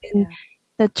 yeah, and yeah.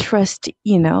 the trust,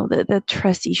 the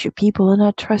trust issue. People are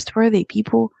not trustworthy.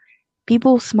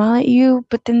 People smile at you,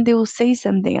 but then they will say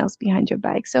something else behind your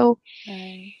back. So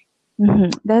Right.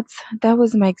 that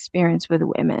was my experience with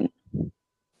women.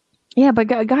 Yeah, but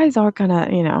guys are kind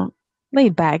of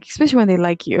laid back, especially when they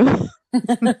like you.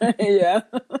 Yeah.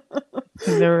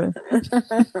 They're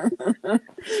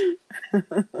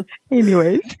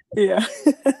anyways. Yeah.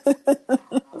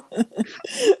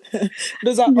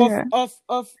 Those are Yeah. off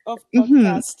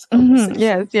podcast Yes,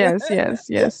 conversations. yes, yes,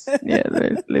 yes. Yeah,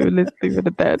 let's leave it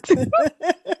at that.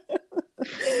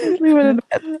 Let's leave it at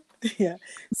that. Yeah.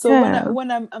 So Yeah.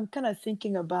 when I'm kind of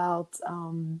thinking about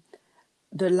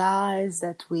the lies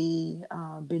that we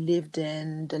believed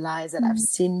in, the lies that I've Mm,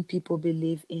 seen people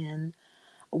believe in,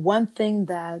 one thing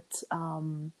that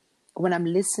when I'm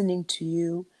listening to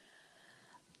you,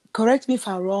 correct me if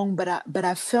I'm wrong, but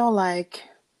I feel like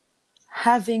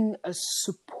having a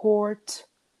support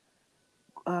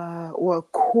or a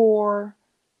core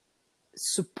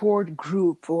support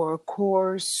group or a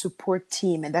core support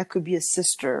team, and that could be a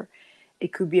sister,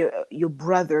 it could be your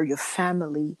brother, your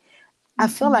family. I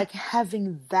feel mm-mm, like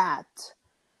having that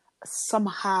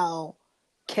somehow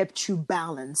kept you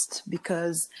balanced,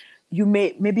 because you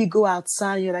may maybe go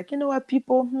outside, you're like, you know what,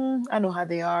 people, I know how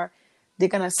they are. They're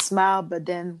gonna smile, but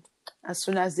then as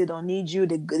soon as they don't need you,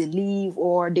 they leave,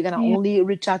 or they're gonna yeah. only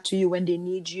reach out to you when they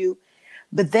need you.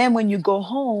 But then when you go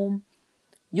home,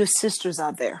 your sisters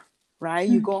are there, right?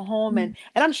 You Mm, go home, mm,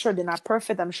 and I'm sure they're not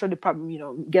perfect. I'm sure they probably,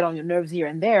 get on your nerves here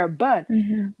and there, but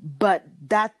mhm. but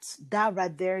that that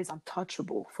right there is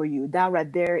untouchable for you. That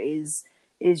right there is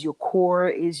your core,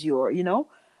 is your,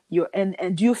 your,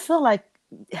 and do you feel like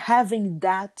having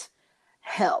that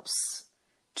helps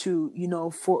to,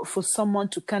 for someone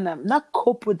to kind of not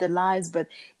cope with the lies, but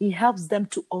it helps them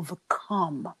to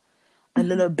overcome a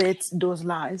little bit those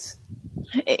lies?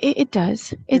 It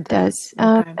does. It It does. does.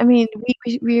 Okay. I mean,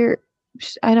 we're.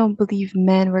 I don't believe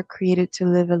men were created to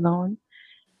live alone.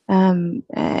 And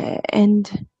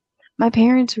my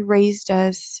parents raised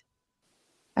us.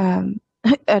 Um,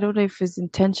 I don't know if it's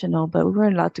intentional, but we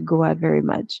weren't allowed to go out very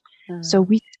much. So Mm,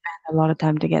 we spent a lot of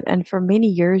time together. And for many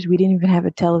years, we didn't even have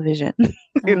a television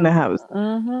in the house.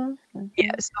 mm-hmm, Yeah,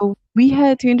 mm-hmm, so we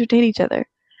had to entertain each other.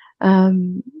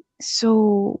 Um,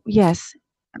 so yes,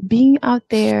 being out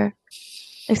there,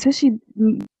 especially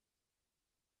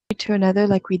to another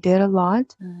like we did a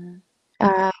lot, mm-hmm,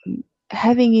 um,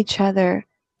 having each other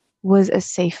was a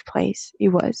safe place. It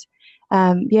was.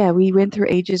 Yeah, we went through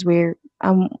ages where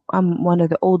I'm one of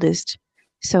the oldest,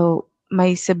 so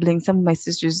my siblings, some of my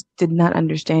sisters did not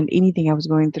understand anything I was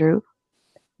going through.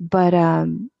 But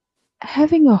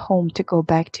having a home to go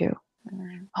back to.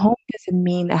 mm. Home doesn't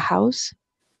mean a house.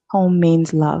 Home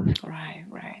means love. Right,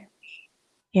 right.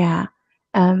 Yeah.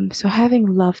 So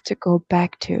having love to go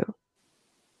back to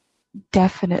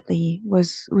definitely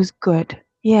was good.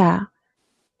 Yeah.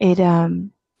 It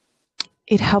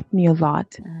it helped me a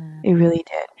lot. It Mm, really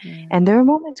did. mm, And there were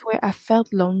moments where I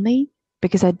felt lonely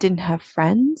because I didn't have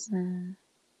friends, mm.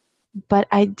 but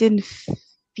I didn't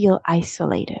feel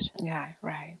isolated. Yeah,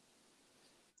 right.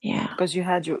 Yeah. Because you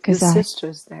had your Because I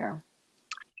sisters there.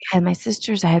 had my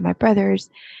sisters, I had my brothers,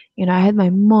 I had my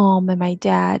mom and my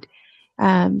dad.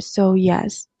 So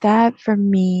yes, that for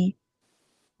me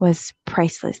was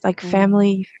priceless. Like Mm,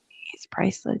 family for me is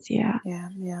priceless. Yeah. yeah,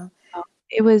 yeah, So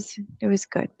it was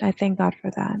good. I thank God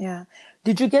for that. yeah.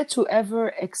 Did you get to ever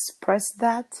express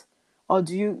that, or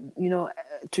do you,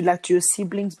 to like to your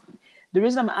siblings? The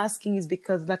reason I'm asking is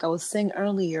because, like I was saying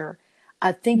earlier,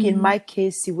 I think in Hmm. my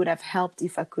case it would have helped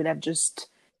if I could have just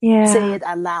say Yeah. it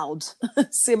aloud,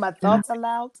 say my Yeah. thoughts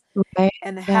aloud, Right.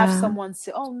 and have Yeah. someone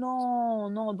say, "Oh no,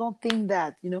 no, don't think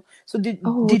that," So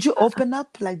Oh, did you open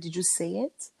up? Like, did you say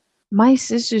it? my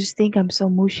sisters think I'm so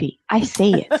mushy. I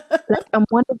say it. Like I'm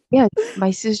one of yes,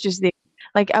 my sisters they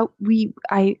like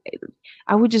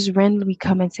I would just randomly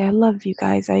come and say, I love you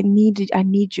guys. I need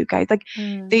you guys. Like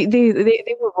Mm. they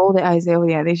would roll their eyes, say, oh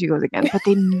yeah, there she goes again. But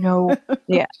they know,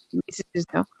 yeah, my sisters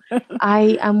know.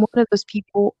 I am one of those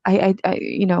people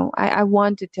I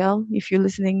want to tell if you're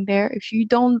listening there. If you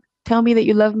don't tell me that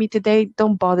you love me today,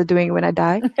 don't bother doing it when I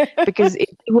die because it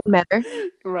wouldn't matter.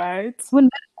 Right,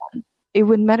 Wouldn't it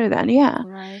wouldn't matter then, yeah.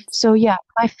 right. So yeah,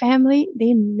 my family,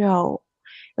 they know.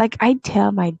 Like I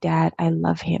tell my dad I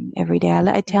love him every day.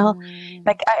 I tell Mm,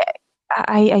 like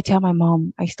I tell my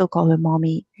mom, I still call her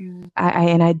mommy. mm,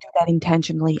 And I do that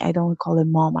intentionally. I don't call her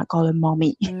mom, I call her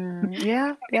mommy.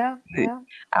 yeah, yeah, yeah.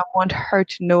 I want her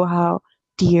to know how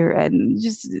dear and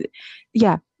just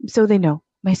yeah, so they know.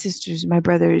 My sisters, my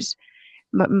brothers,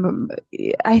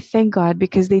 I thank God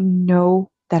because they know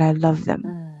that I love them.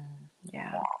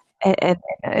 Yeah.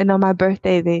 And on my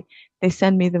birthday they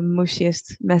send me the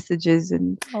mushiest messages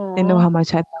and they know Oh, how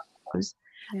much I love those.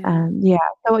 yeah, Yeah,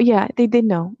 so yeah, they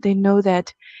know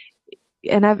that.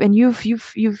 And you've you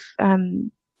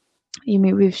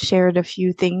mean we've shared a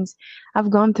few things. I've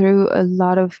gone through a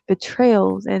lot of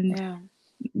betrayals and yeah.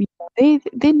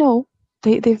 they know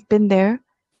they've been there,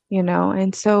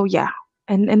 and so yeah,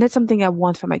 and that's something I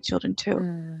want for my children too.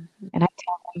 Mm, And I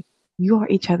tell them, you are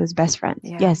each other's best friends.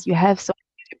 yeah, Yes, you have someone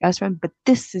who's your best friend, but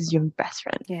this is your best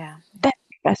friend. yeah, That's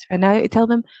your best friend. I tell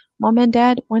them, mom and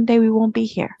dad, one day we won't be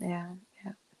here. yeah,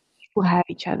 yeah. will have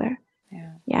each other.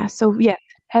 Yeah. Yeah. So yeah,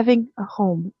 having a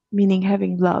home, meaning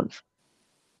having love,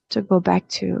 to go back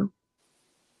to,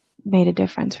 made a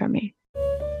difference for me.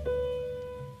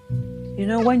 You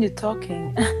know, when you're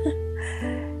talking,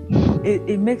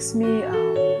 it makes me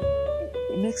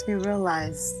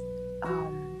realize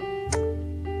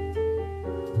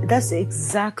that's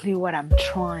exactly what I'm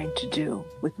trying to do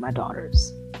with my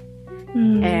daughters.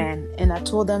 And I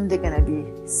told them they're gonna be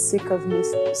sick of me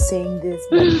saying this,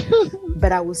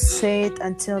 but I will say it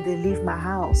until they leave my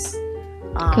house.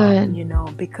 Good. You know,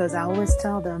 because I always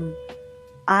tell them,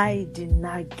 I did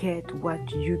not get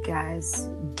what you guys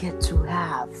get to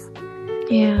have.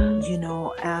 Yeah. You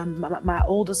know, my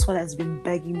oldest one has been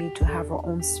begging me to have her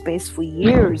own space for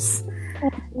years.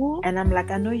 And I'm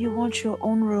like, I know you want your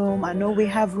own room. I know we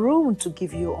have room to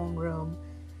give you your own room.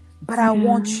 But I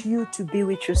want you to be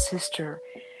with your sister,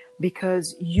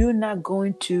 because you're not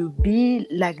going to be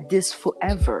like this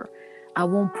forever. At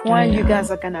one point, you guys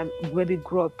are going to maybe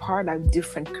grow apart, like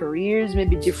different careers,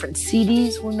 maybe different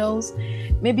cities, who knows?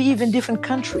 Maybe even different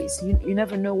countries. You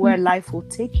never know where life will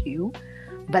take you.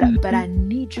 But I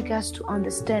need you guys to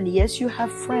understand, yes, you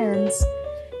have friends.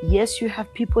 Yes, you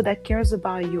have people that cares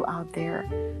about you out there.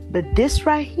 But this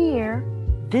right here,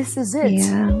 this is it.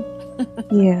 Yeah.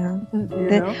 Yeah.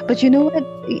 But you know what?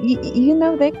 You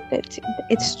know that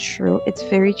it's true. It's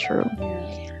very true.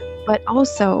 Yeah. But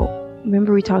also,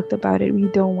 remember we talked about it. We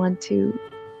don't want to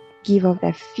give up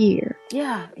that fear.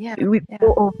 Yeah. We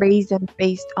all raise them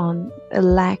based on a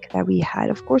lack that we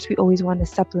had. Of course, we always want to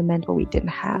supplement what we didn't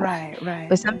have. Right.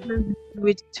 But sometimes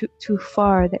we're too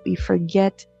far that we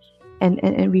forget,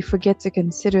 and we forget to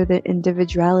consider the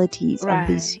individualities of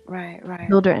these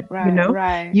children. You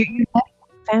know, you had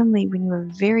a family when you were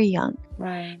very young.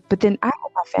 Right. But then I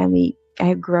had my family.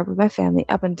 I grew up with my family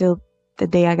up until the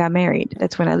day I got married.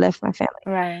 That's when I left my family.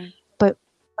 Right. But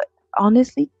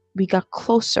honestly, we got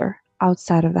closer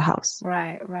outside of the house.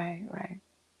 Right.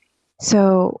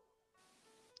 So,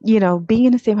 you know, being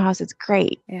in the same house is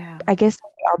great. Yeah. I guess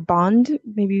our bond,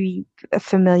 maybe a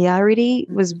familiarity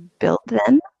was built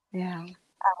then. Yeah.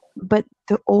 But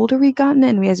the older we gotten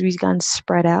and as we've gotten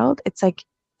spread out, it's like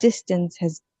distance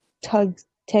has tugged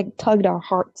our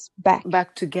hearts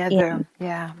back together. in.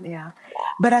 Yeah.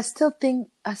 But I still think,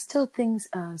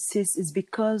 sis, is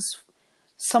because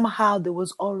somehow there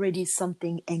was already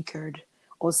something anchored,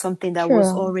 or something that was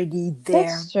already there.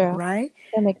 That's true. Right?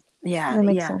 That makes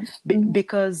sense.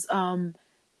 Because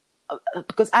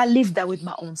I lived that with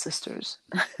my own sisters.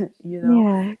 You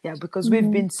know? Yeah, because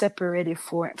we've been separated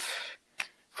for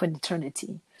an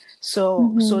eternity.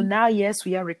 So now, yes,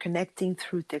 we are reconnecting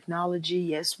through technology.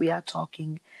 Yes, we are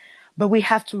talking, but we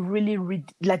have to really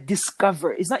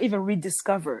discover. It's not even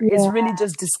rediscover. It's really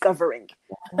just discovering.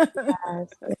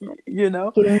 You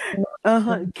know,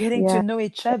 getting to know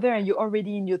each other, and you're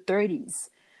already in your 30s.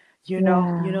 You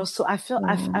know. So I feel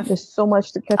there's so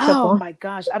much to catch up on. Oh my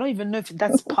gosh, I don't even know if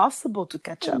that's possible to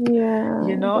catch up. Yeah,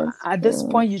 you know, at this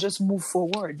point, you just move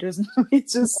forward. There's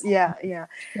it's just yeah.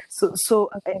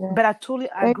 So, but I totally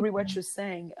agree what you're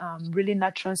saying. Really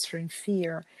not transferring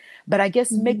fear, but I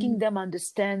guess making them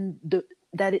understand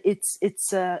that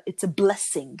it's a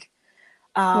blessing.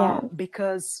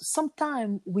 Because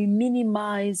sometimes we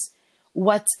minimize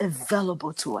what's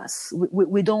available to us.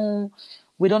 We don't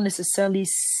necessarily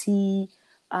see.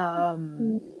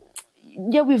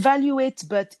 We value it,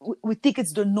 but we think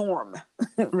it's the norm,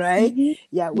 right?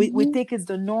 We think it's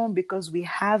the norm because we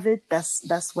have it.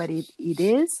 That's what it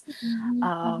is.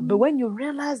 But when you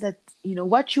realize that, you know,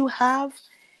 what you have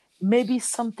may be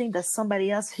something that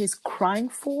somebody else is crying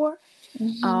for,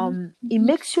 it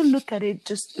makes you look at it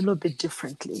just a little bit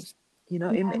differently. You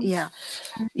know,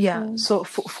 So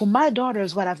for my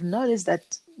daughters, what I've noticed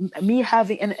that me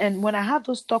having, and when I have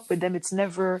those talk with them, it's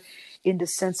never in the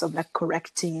sense of like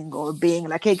correcting or being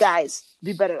like, hey guys,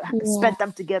 we better spend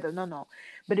time together. No.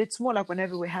 But it's more like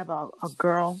whenever we have a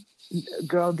girl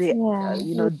day,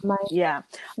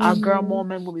 our girl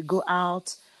moment when we go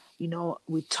out, you know,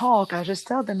 we talk. I just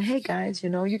tell them, hey guys, you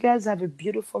know, you guys have a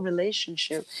beautiful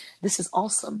relationship. This is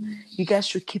awesome. You guys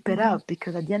should keep it up,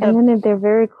 because at the end then they're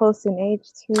very close in age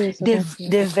too. So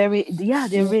they're very,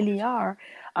 they really are.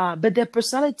 But their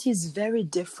personality is very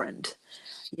different.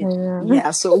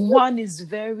 So one is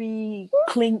very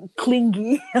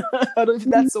clingy. I don't know if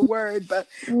that's a word, but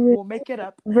we'll make it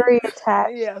up. Very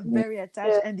attached. Very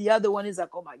attached. And the other one is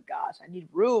like, oh my gosh, I need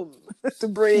room to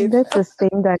breathe. That's the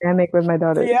same dynamic with my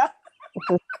daughters. It's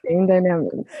the same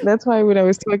dynamic. That's why when I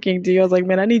was talking to you, I was like,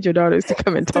 man, I need your daughters to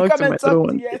come and talk to my little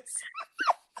one. Yes.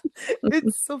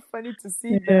 It's so funny to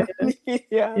see Yeah, them.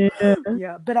 Yeah. yeah,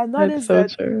 Yeah. But I that's noticed so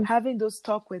that true. having those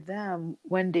talk with them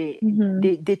when Hmm.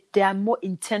 they are more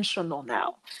intentional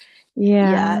now.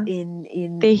 Yeah, Yeah,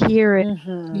 in they hear it.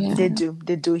 they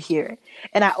Yeah, do hear it.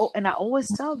 And I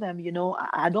always tell them,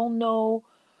 I don't know.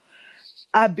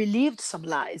 I believed some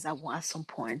lies at some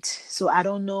point. So I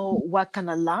don't know what kind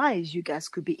of lies you guys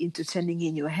could be entertaining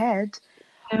in your head.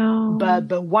 no,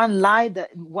 But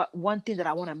one thing that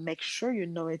I want to make sure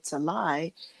it's a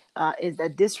lie, is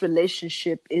that this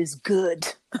relationship is good.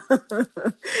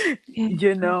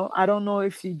 yeah, I don't know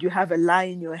if you have a lie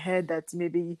in your head that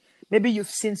maybe you've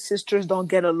seen sisters don't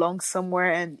get along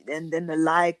somewhere, and then the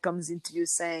lie comes into you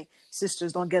saying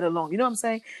sisters don't get along. You know what I'm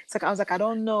saying? It's like I was like, I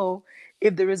don't know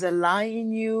if there is a lie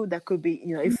in you that could be,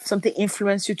 if something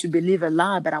influenced you to believe a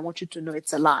lie, but I want you to know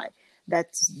it's a lie. That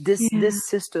yeah, this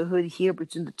sisterhood here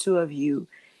between the two of you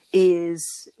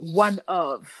is one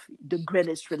of the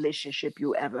greatest relationship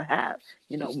you ever have.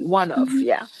 One of, mhm,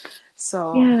 yeah.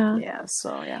 So yeah. yeah,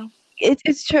 so yeah.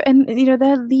 It's true, and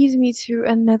that leads me to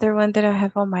another one that I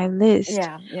have on my list.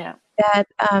 Yeah, yeah.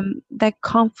 That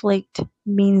conflict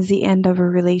means the end of a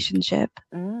relationship.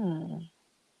 Mm,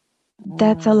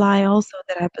 That's a mm. lie also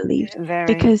that I believed,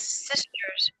 Very. because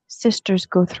sisters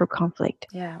go through conflict,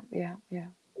 Yeah, yeah, yeah,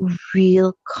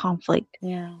 real conflict,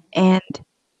 yeah, and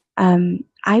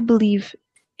I believe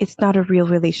it's not a real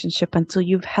relationship until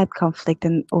you've had conflict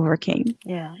and overcame.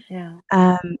 yeah,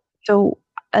 yeah. So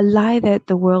a lie that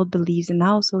the world believes, and I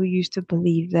also used to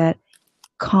believe that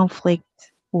conflict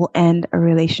will end a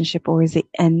relationship or is the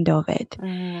end of it.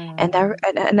 And I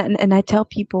Mm, and I tell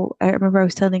people. I remember I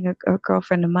was telling a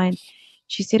girlfriend of mine.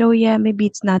 She said, "Oh yeah, maybe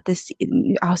it's not this.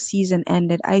 Our season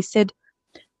ended." I said,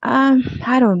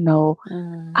 I don't know.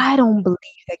 mm, I don't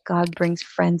believe that God brings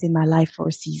friends in my life for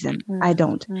a season. I mm,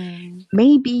 don't. mm,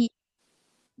 Maybe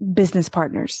business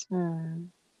partners, mm,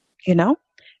 you know,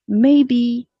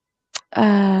 maybe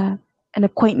an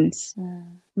acquaintance, mm,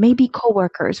 maybe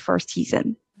coworkers for a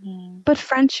season. mm, But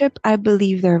friendship, I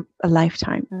believe they're a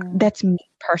lifetime. mm. That's me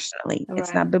personally. It's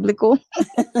Right. not biblical.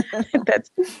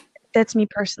 that's that's me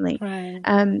personally. Right.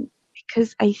 Um,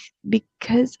 because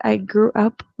I grew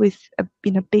up with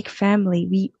in a big family.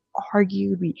 We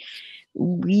argued.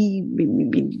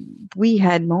 We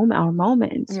had our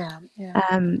moments. Yeah, yeah.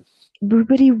 Um,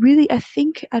 but it really, I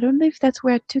think, I don't know if that's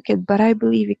where I took it, but I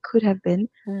believe it could have been.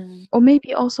 Mm, Or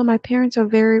maybe also my parents are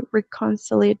very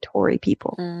reconciliatory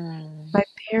people. mm, My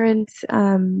parents,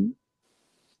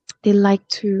 they like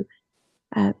to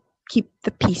uh, keep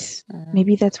the peace. mm.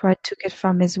 Maybe that's where I took it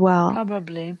from as well.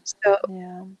 Probably. So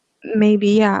Yeah. maybe,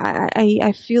 yeah,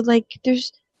 I feel like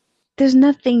there's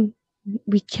nothing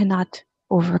we cannot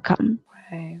overcome.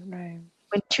 Right, right,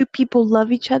 When two people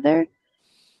love each other,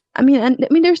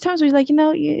 there's times where you're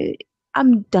like,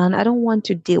 I'm done. I don't want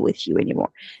to deal with you anymore.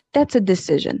 That's a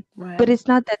decision. But right, it's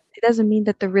not that it doesn't mean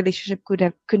that the relationship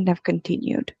couldn't have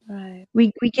continued. right,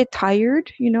 We get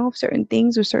tired, of certain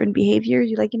things or certain behaviors.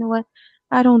 You're like, you know what?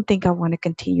 I don't think I want to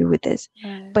continue with this.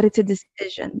 right. But it's a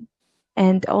decision.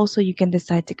 And also you can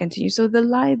decide to continue. So the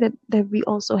lie that we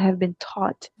also have been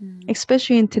taught, Mm,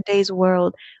 especially in today's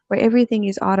world where everything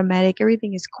is automatic,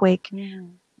 everything is quick,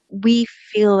 mm, we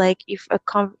feel like if a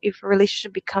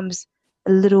relationship becomes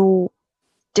a little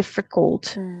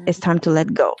difficult, mm. it's time to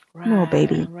let go. No, Right,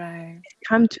 baby. right,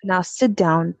 Time to now sit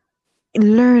down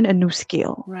and learn a new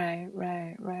skill. right,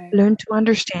 right, right. Learn to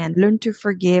understand, learn to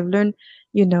forgive,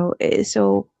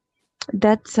 so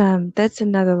that's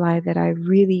another lie that I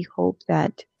really hope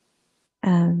that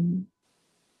um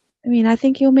I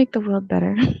think you'll make the world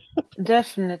better.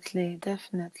 Definitely,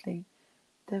 definitely,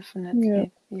 Yeah,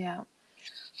 definitely. Yeah.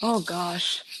 Oh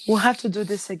gosh. We'll have to do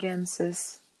this again,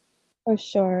 sis. for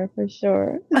sure, for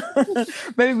sure.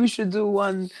 Maybe we should do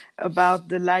one about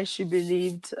the lies she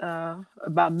believed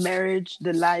about marriage,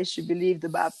 the lies she believed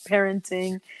about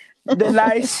parenting, the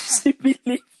lies she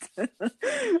believed.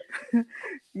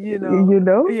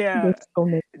 Yeah. There's so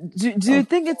many. Do you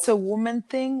think it's a woman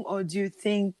thing, or do you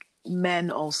think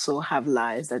men also have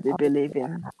lies that they believe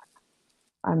in?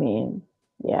 I mean,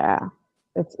 yeah,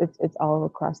 it's all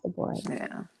across the board.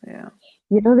 Yeah, yeah.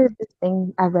 There's this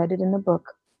thing, I read it in a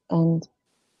book, and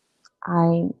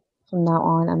I, from now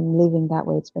on, I'm living that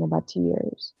way. It's been about 2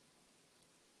 years.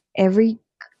 Every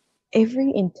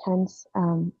every intense,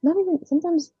 not even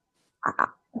sometimes, I,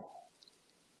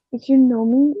 if you know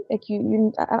me, like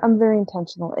I'm very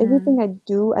intentional. Mm, Everything I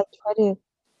do, I try to.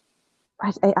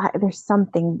 There's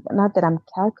something, not that I'm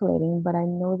calculating, but I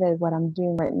know that what I'm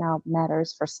doing right now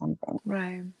matters for something.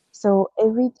 right. So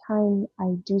every time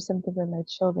I do something with my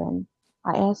children,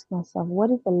 I ask myself,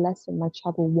 what is the lesson my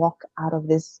child will walk out of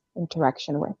this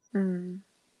interaction with? Mm.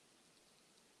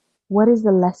 What is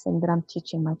the lesson that I'm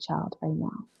teaching my child right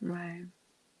now? Right.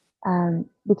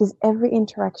 Because every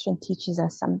interaction teaches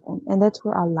us something, and that's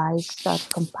where our lives start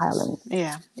compiling.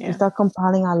 Yeah. We Yeah. start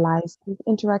compiling our lives with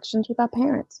interactions with our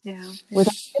parents, Yeah. with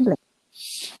Yeah. our siblings,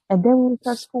 and then when we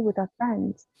start school with our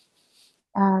friends.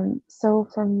 So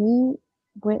for me,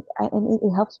 and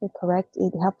it helps me correct,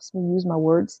 it helps me use my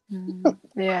words, Mm.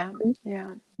 Yeah.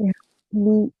 Yeah. it helps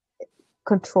me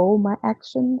control my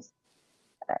actions.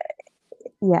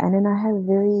 Yeah, and then I have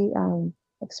very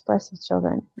expressive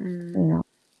children, you Mm. know,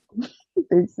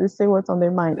 they say what's on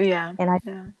their mind, Yeah. and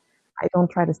Yeah. I don't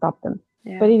try to stop them.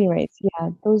 But Yeah. anyways,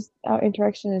 yeah, those our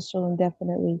interaction as children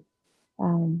definitely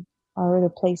um, are the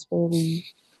place where we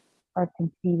are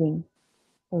conceiving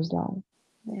those lives.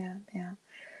 Yeah. Yeah.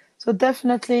 So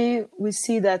definitely, we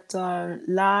see that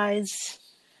lies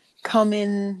come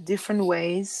in different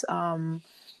ways. Mm,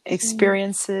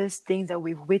 Experiences, things that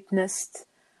we've witnessed,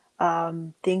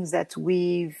 things that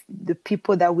the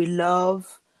people that we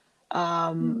love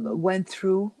mm, went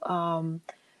through.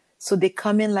 So they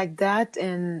come in like that,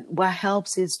 and what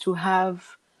helps is to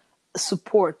have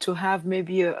support, to have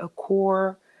maybe a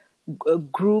core a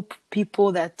group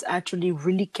people that actually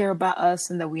really care about us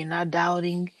and that we're not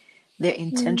doubting their mm.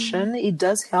 intention. It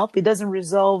does help. It doesn't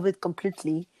resolve it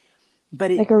completely,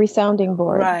 but it Like a resounding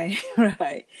board. right,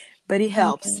 right. But it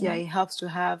helps. Yeah, Yeah. it helps to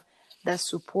have that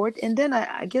support. And then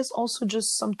I guess also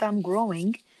just sometime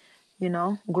growing,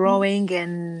 Mm, growing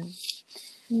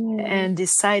yeah. and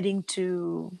deciding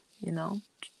to,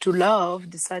 to love,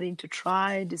 deciding to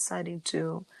try, deciding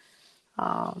to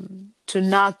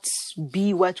not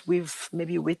be what we've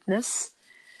maybe witnessed.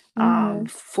 Mm-hmm.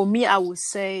 For me, I would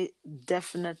say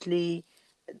definitely,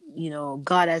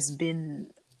 God has been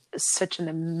such an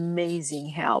amazing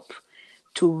help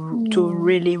to Yeah.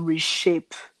 really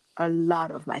reshape a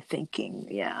lot of my thinking.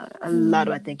 Yeah, a lot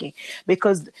of my Mm. thinking,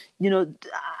 because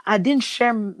I didn't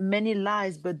share many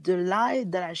lies, but the lie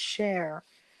that I share,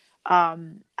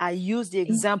 I use the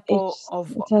example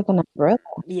of It's like an umbrella.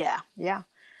 yeah, yeah.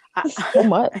 So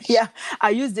much. Yeah, I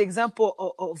use the example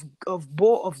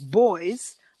of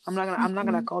boys. I'm not gonna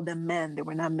Mm-hmm. call them men. They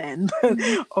were not men, but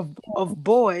Mm-hmm. of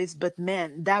boys. But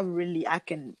men, that really I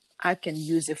can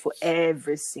use it for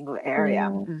every single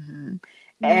area. Yeah.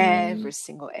 Every Mm.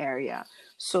 single area.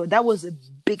 So that was a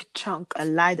big chunk, a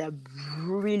lie that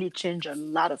really changed a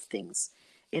lot of things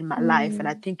in my life. And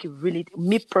I Mm. think it really,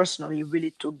 me personally,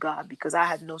 really took God, because I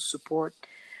had no support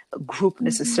group Mm-hmm.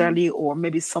 necessarily, or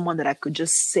maybe someone that I could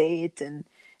just say it and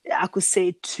I could say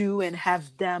it to and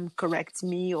have them correct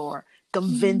me or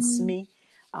convince Mm-hmm. me.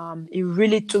 It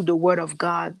really took the word of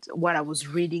God when I was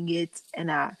reading it, and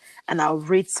I'll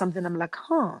read something, I'm like,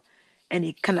 huh, and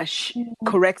it kind of Yeah.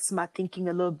 corrects my thinking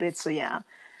a little bit. So yeah,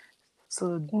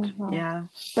 so That yeah,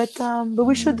 helps. but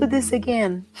we should do Mm. this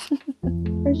again.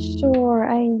 For sure.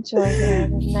 I enjoyed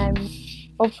it. And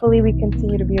hopefully we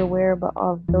continue to be aware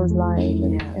of those lies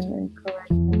Yeah. and correct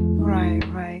them. Right,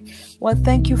 right. Well,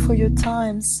 thank you for your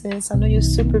time, sis. I know you're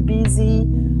super busy.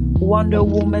 Wonder Thank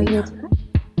you for Woman. your time.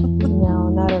 No,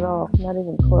 not at all. Not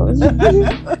even close.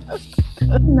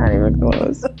 Not even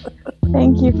close.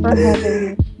 Thank you for having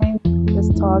me. I enjoy this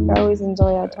talk. I always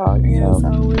enjoy our talk. Yes, So,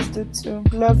 I always do too.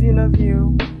 Love you, love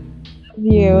you. love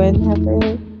you and have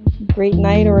a great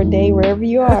night or a day wherever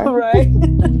you are. Right.